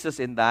no Jesus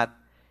in that.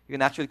 You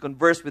can actually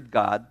converse with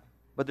God,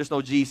 but there's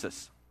no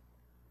Jesus.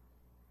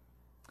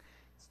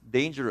 It's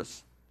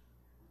dangerous.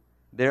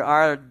 There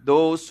are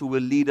those who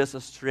will lead us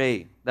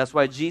astray. That's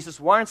why Jesus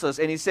warns us,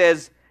 and He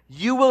says,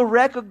 you will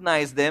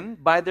recognize them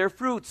by their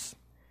fruits.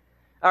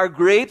 Are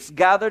grapes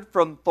gathered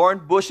from thorn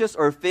bushes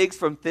or figs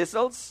from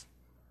thistles?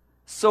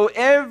 So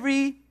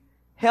every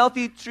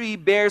healthy tree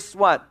bears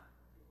what?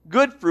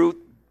 Good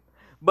fruit,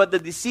 but the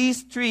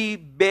diseased tree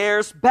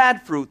bears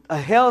bad fruit. A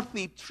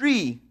healthy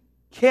tree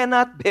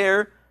cannot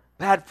bear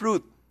bad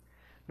fruit,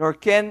 nor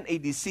can a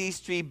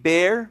diseased tree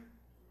bear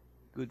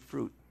good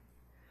fruit.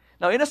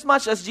 Now,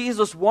 inasmuch as Jesus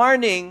was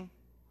warning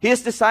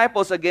His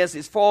disciples against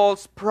these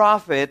false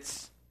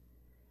prophets,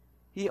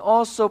 He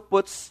also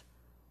puts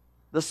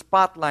the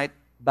spotlight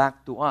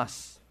back to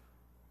us.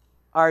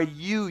 Are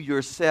you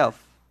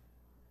yourself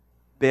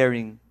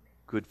bearing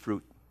good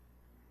fruit?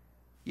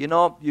 You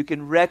know, you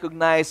can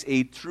recognize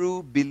a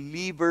true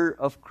believer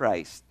of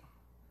Christ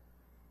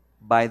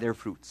by their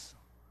fruits.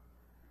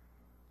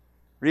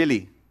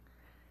 Really.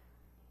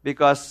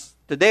 Because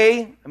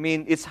today,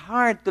 it's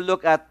hard to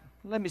look at,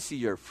 let me see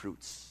your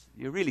fruits.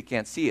 You really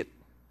can't see it.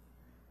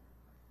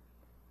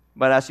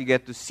 But as you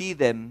get to see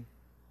them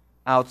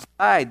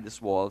outside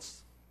these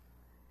walls,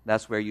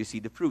 that's where you see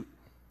the fruit.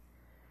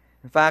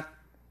 In fact,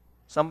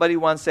 somebody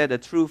once said a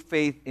true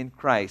faith in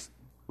Christ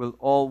will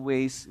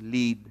always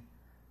lead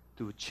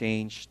to a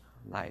changed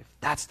life.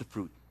 That's the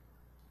fruit.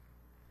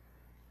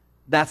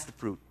 That's the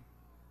fruit.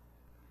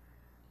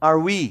 Are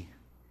we,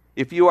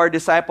 if you are a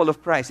disciple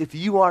of Christ, if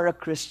you are a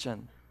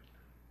Christian,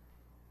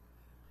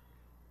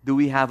 do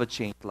we have a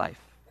changed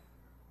life?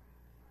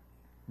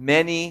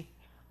 Many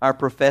are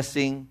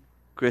professing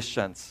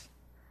Christians.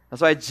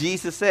 That's why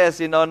Jesus says,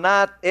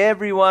 not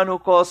everyone who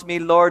calls me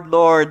Lord,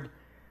 Lord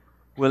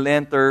will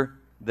enter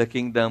the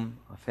kingdom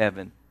of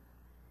heaven.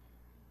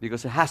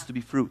 Because it has to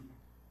be fruit.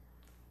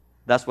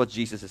 That's what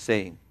Jesus is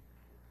saying.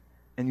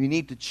 And we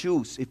need to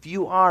choose. If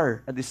you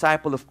are a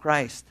disciple of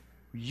Christ,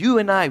 you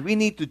and I, we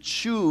need to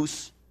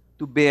choose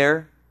to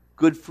bear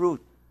good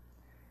fruit.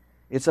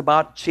 It's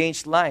about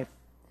changed life.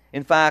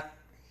 In fact,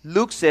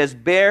 Luke says,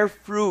 bear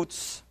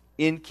fruits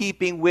in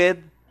keeping with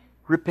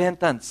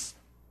repentance.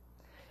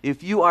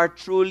 If you are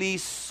truly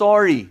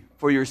sorry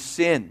for your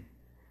sin,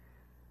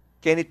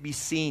 can it be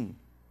seen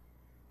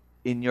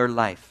in your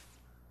life?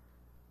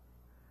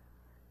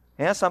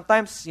 Yeah,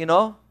 sometimes,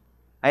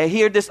 I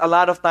hear this a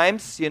lot of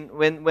times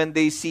when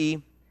they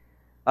see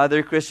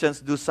other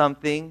Christians do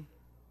something.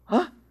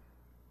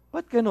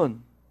 Ba't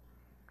ganun?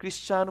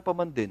 Kristiyano pa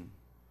man din.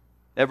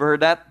 Ever heard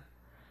that?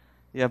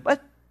 Yeah,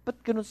 ba't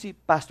ganun si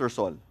Pastor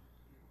Sol?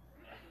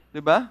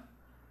 Diba?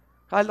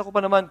 Kala ko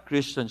pa naman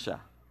Christian siya.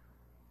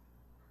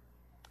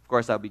 Of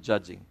course, I'll be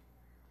judging.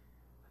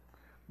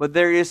 But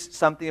there is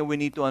something that we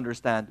need to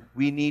understand.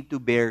 We need to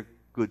bear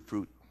good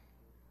fruit.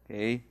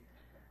 Okay?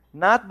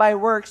 Not by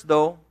works,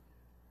 though.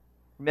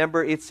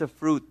 Remember, it's a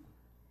fruit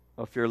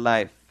of your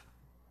life.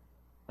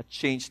 A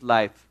changed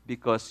life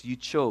because you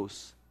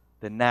chose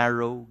the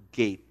narrow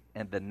gate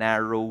and the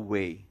narrow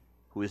way,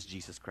 who is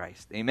Jesus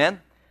Christ.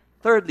 Amen?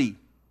 Thirdly,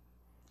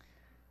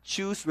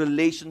 choose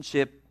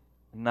relationship,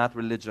 not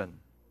religion.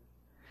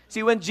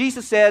 See, when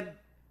Jesus said,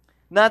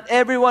 not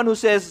everyone who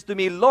says to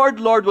me, Lord,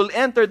 Lord, will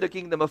enter the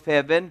kingdom of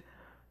heaven,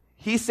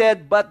 He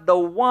said, but the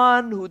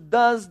one who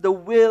does the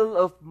will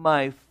of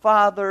my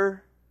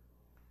Father.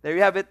 There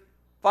you have it.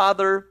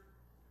 Father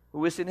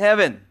who is in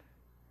heaven.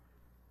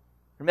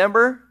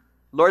 Remember?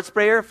 Lord's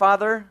Prayer,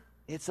 Father,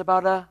 it's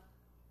about a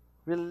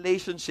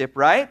relationship,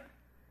 right?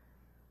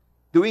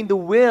 Doing the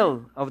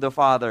will of the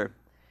Father.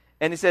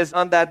 And He says,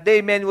 on that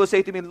day, men will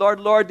say to me, Lord,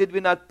 Lord, did we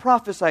not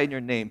prophesy in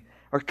your name?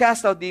 Or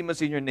cast out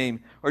demons in your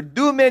name? Or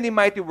do many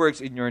mighty works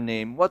in your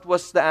name? What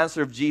was the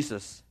answer of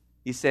Jesus?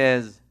 He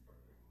says,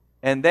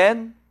 and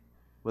then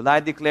will I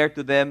declare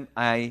to them,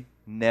 I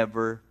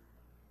never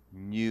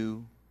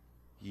knew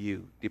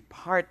you.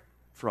 Depart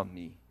from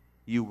me,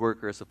 you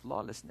workers of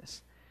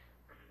lawlessness.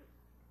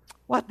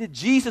 What did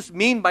Jesus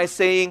mean by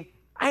saying,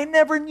 I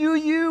never knew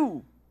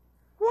you?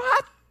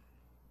 What?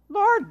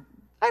 Lord,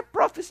 I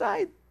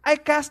prophesied. I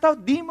cast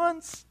out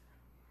demons.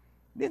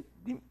 Di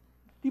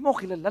mo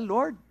kilala,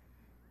 Lord.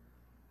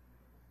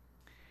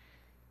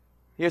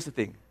 Here's the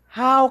thing.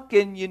 How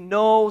can you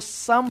know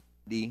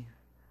somebody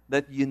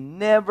that you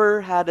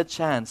never had a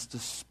chance to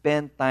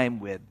spend time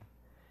with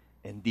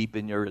and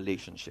deepen your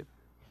relationship?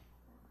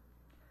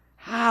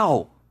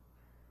 How?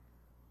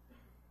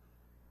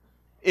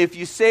 If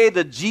you say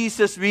that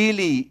Jesus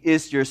really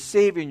is your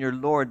Savior and your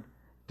Lord,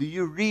 do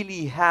you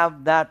really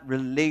have that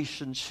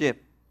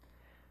relationship?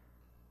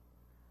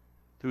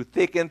 Through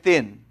thick and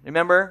thin.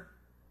 Remember?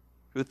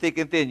 Through thick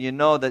and thin, you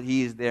know that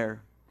He is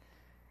there.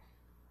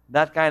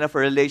 That kind of a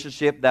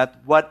relationship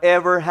that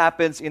whatever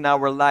happens in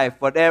our life,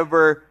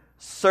 whatever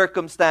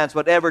circumstance,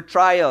 whatever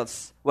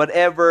trials,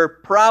 whatever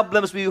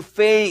problems we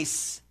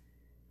face,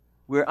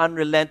 we're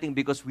unrelenting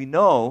because we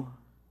know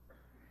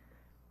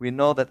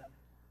that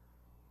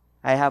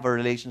I have a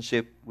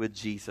relationship with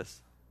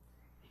Jesus.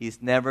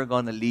 He's never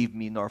going to leave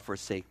me nor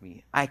forsake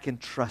me. I can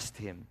trust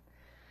Him.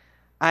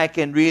 I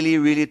can really,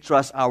 really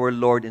trust our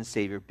Lord and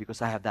Savior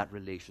because I have that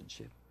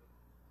relationship.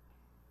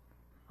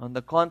 On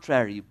the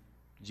contrary,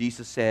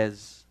 Jesus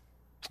says,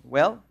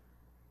 well,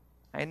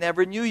 I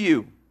never knew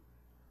you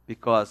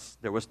because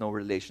there was no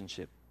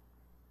relationship.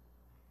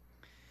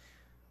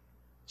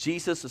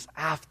 Jesus is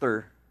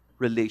after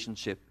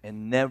relationship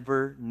and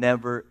never,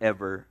 never,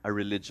 ever a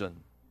religion.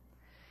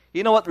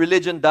 You know what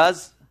religion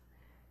does?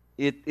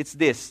 It's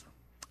this.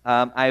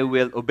 I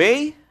will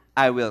obey,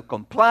 I will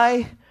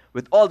comply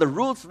with all the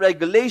rules,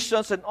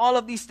 regulations, and all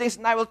of these things,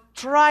 and I will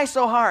try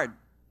so hard.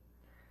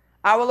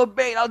 I will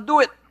obey, I'll do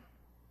it.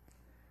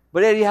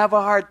 But then you have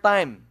a hard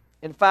time.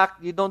 In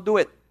fact, you don't do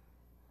it.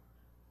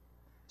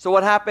 So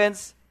what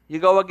happens? You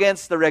go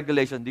against the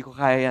regulation. Di ko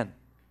kaya yan.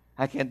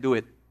 I can't do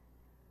it.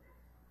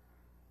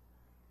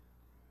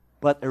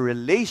 But a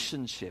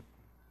relationship,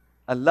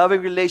 a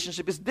loving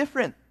relationship is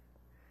different.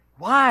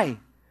 Why?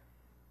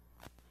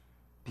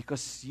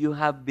 Because you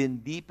have been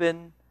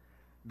deepened.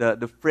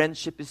 The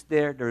friendship is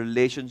there. The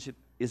relationship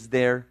is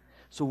there.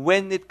 So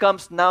when it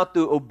comes now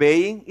to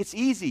obeying, it's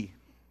easy.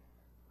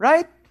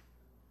 Right?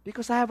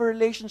 Because I have a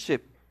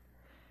relationship.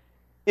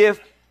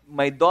 If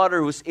my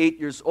daughter, who's 8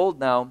 years old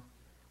now,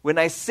 when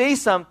I say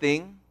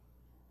something,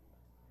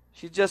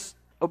 she just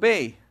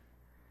obey.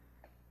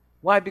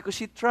 Why? Because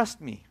she trusts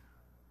me.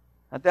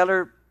 I tell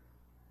her,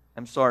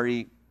 I'm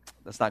sorry,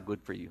 that's not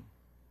good for you.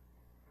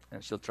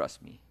 And she'll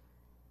trust me.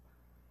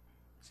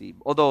 See,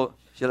 although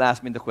she'll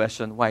ask me the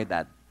question, why,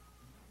 Dad?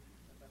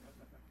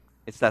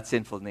 It's that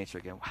sinful nature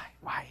again.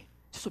 Why?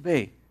 Just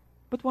obey.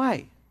 But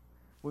why?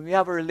 When we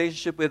have a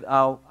relationship with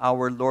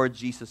our Lord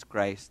Jesus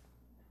Christ,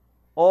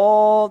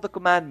 all the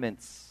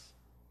commandments,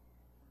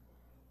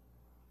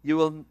 you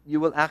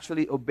will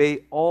actually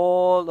obey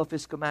all of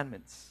His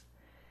commandments.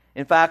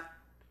 In fact,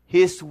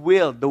 His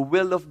will, the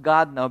will of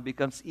God now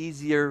becomes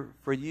easier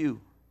for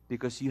you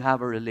because you have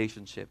a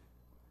relationship.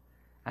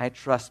 I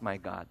trust my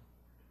God.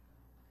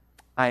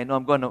 I know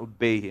I'm going to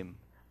obey Him.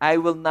 I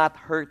will not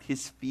hurt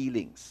His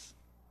feelings.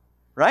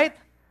 Right?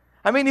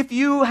 I mean, if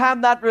you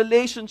have that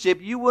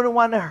relationship, you wouldn't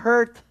want to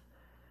hurt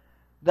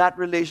that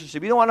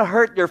relationship. You don't want to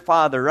hurt your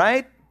father,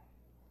 right?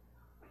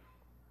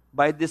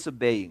 By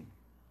disobeying.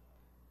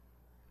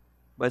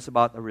 But it's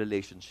about a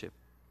relationship.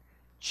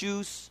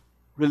 Choose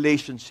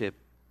relationship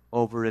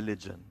over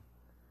religion.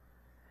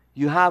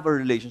 You have a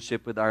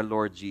relationship with our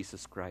Lord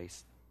Jesus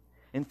Christ.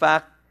 In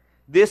fact,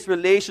 this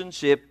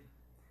relationship,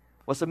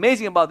 what's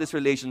amazing about this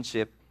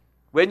relationship,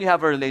 when you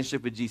have a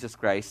relationship with Jesus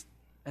Christ,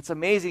 what's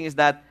amazing is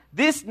that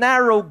this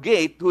narrow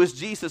gate, who is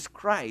Jesus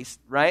Christ,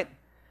 right,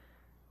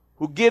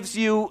 who gives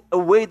you a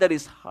way that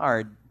is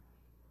hard,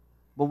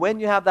 but when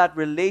you have that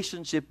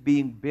relationship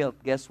being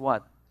built, guess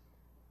what?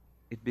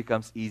 It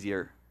becomes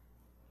easier.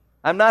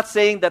 I'm not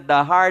saying that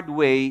the hard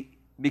way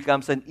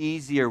becomes an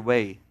easier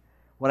way.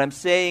 What I'm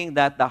saying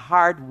that the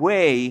hard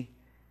way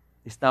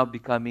is now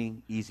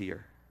becoming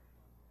easier.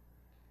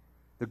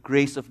 The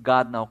grace of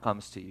God now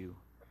comes to you.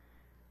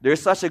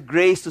 There's such a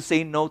grace to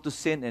say no to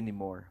sin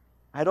anymore.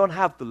 I don't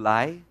have to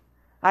lie.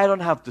 I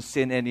don't have to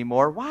sin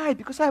anymore. Why?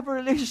 Because I have a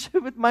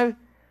relationship with my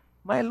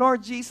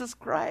Lord Jesus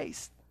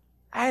Christ.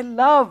 I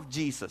love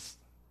Jesus.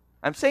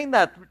 I'm saying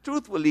that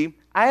truthfully.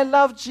 I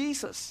love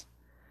Jesus.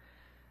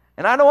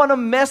 And I don't want to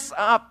mess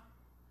up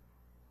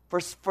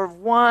for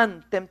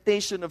one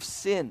temptation of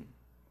sin.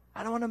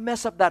 I don't want to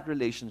mess up that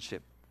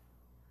relationship.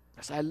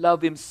 Because I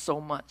love Him so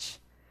much.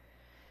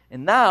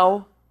 And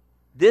now,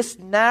 this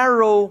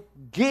narrow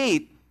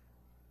gate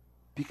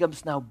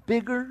becomes now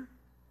bigger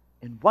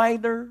and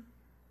wider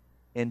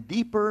and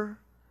deeper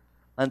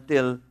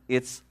until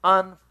it's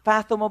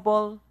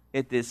unfathomable,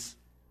 it is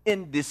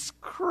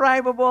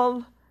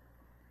indescribable.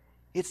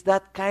 It's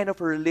that kind of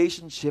a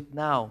relationship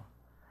now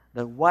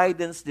that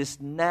widens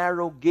this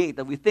narrow gate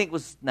that we think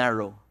was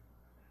narrow,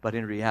 but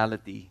in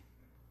reality,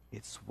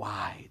 it's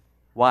wide.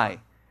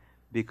 Why?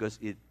 Because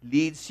it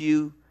leads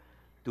you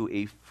to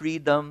a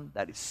freedom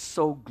that is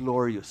so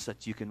glorious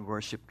that you can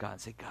worship God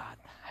and say, God,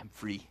 I'm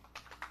free.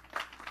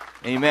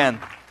 Amen.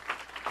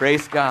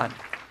 Praise God.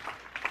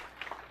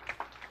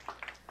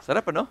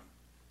 Sarap, ano?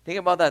 Think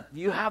about that.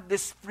 You have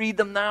this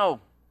freedom now.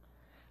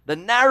 The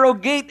narrow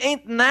gate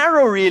ain't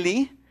narrow,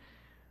 really.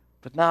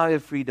 But now I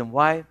have freedom.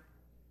 Why?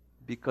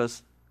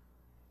 Because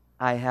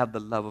I have the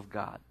love of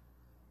God.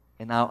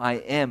 And now I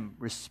am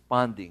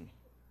responding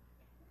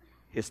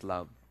His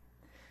love.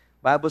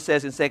 Bible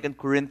says in 2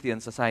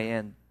 Corinthians, as I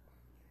end,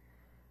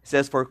 it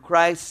says, "For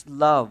Christ's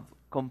love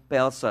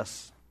compels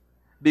us,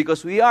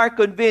 because we are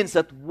convinced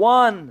that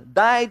one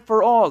died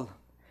for all,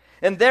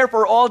 and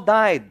therefore all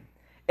died.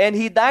 And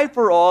He died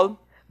for all,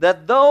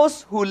 that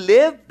those who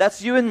live,"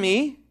 that's you and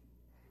me,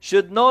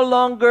 "should no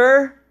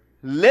longer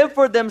live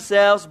for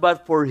themselves,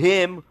 but for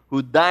Him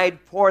who died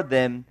for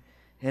them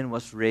and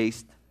was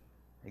raised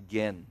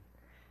again."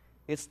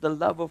 It's the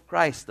love of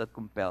Christ that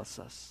compels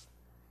us.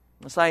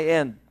 As I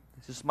end,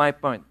 this is my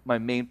point, my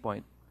main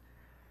point.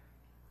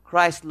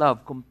 Christ's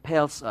love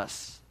compels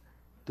us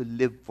to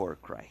live for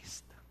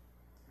Christ.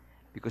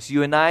 Because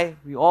you and I,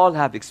 we all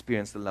have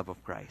experienced the love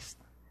of Christ.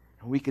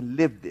 And we can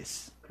live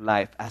this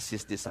life as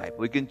His disciple.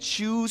 We can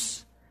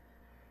choose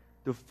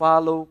to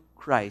follow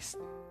Christ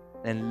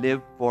and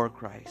live for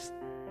Christ.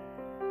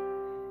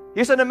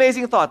 Here's an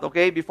amazing thought,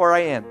 okay, before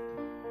I end.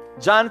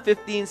 John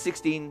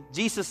 15:16,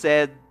 Jesus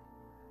said,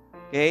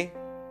 okay,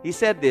 He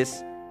said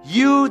this,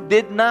 "You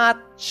did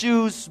not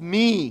choose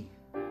me,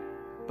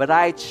 but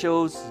I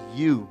chose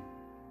you."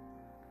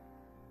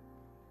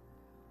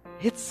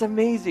 It's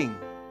amazing.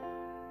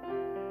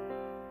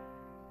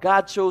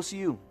 God chose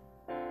you.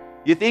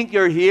 You think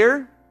you're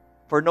here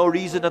for no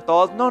reason at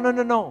all?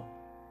 No.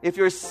 If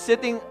you're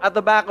sitting at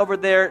the back over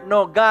there,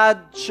 no,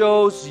 God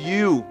chose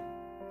you.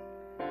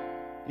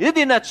 You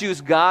did not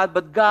choose God,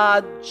 but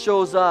God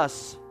chose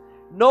us.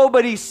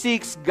 Nobody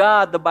seeks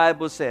God, the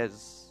Bible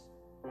says.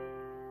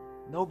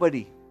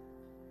 Nobody.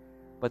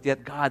 But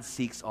yet God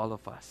seeks all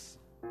of us.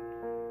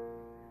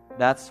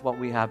 That's what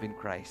we have in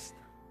Christ.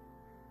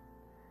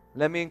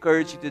 Let me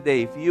encourage you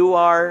today, if you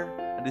are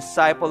a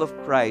disciple of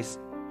Christ,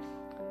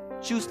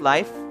 choose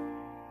life.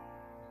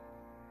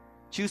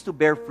 Choose to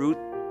bear fruit,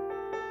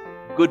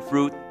 good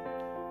fruit.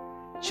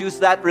 Choose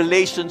that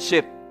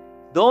relationship.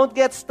 Don't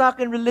get stuck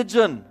in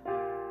religion.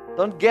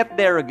 Don't get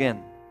there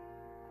again.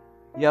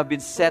 You have been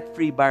set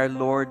free by our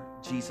Lord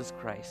Jesus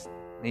Christ.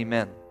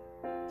 Amen.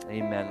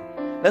 Amen.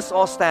 Let's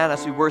all stand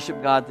as we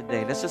worship God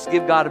today. Let's just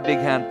give God a big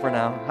hand for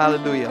now.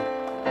 Hallelujah.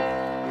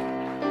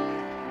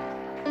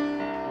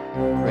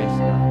 Praise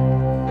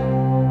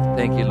God.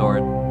 Thank you,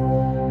 Lord.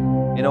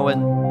 You know,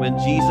 when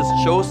Jesus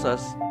chose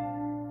us,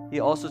 He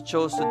also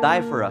chose to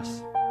die for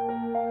us.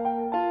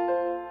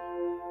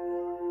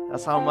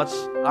 That's how much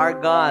our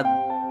God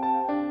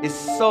is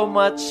so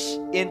much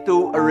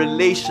into a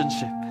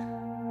relationship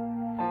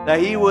that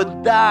He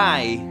would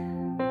die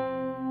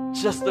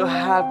just to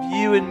have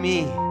you and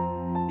me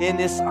in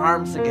His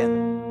arms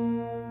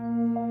again.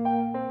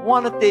 I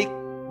want to take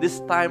this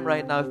time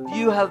right now. If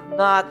you have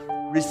not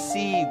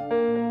received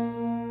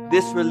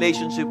this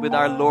relationship with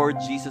our Lord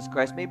Jesus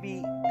Christ,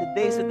 maybe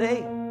today's the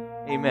day.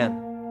 Amen.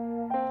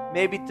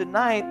 Maybe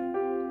tonight,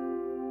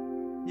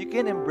 you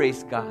can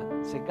embrace God.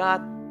 Say,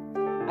 "God,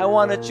 I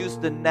want to choose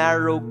the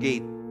narrow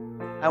gate.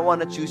 I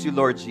want to choose you,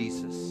 Lord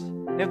Jesus."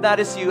 And if that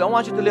is you, I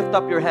want you to lift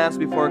up your hands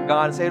before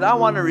God and say, "I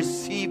want to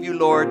receive you,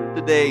 Lord,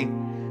 today.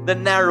 The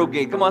narrow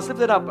gate." Come on,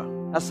 lift it up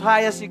as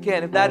high as you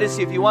can. If that is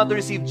you, if you want to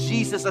receive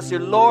Jesus as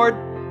your Lord,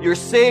 your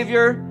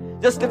Savior,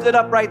 just lift it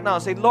up right now.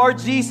 Say, "Lord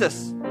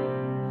Jesus,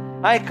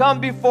 I come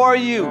before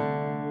you,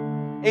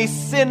 a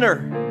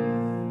sinner,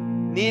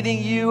 needing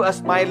you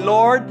as my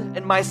Lord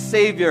and my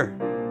Savior.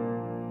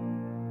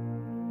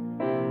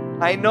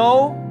 I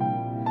know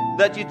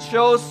that you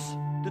chose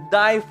to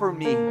die for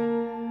me,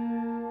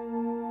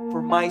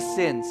 for my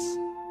sins,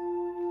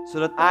 so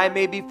that I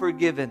may be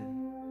forgiven.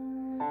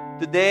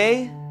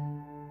 Today,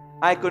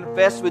 I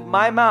confess with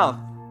my mouth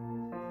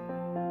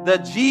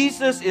that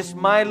Jesus is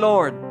my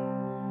Lord,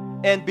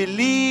 and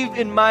believe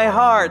in my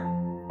heart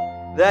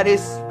that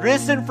He's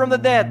risen from the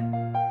dead,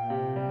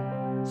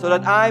 so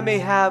that I may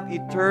have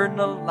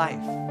eternal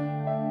life.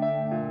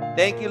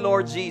 Thank you,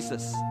 Lord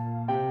Jesus.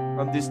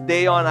 From this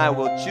day on, I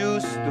will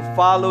choose to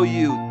follow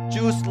you.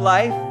 Choose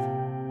life,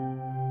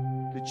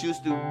 to choose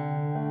to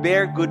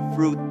bear good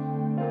fruit,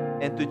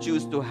 and to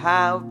choose to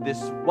have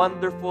this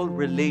wonderful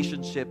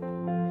relationship.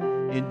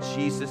 In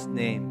Jesus'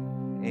 name,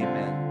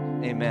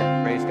 amen.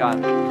 Amen. Praise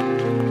God.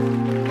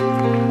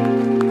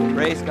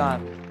 Praise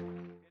God.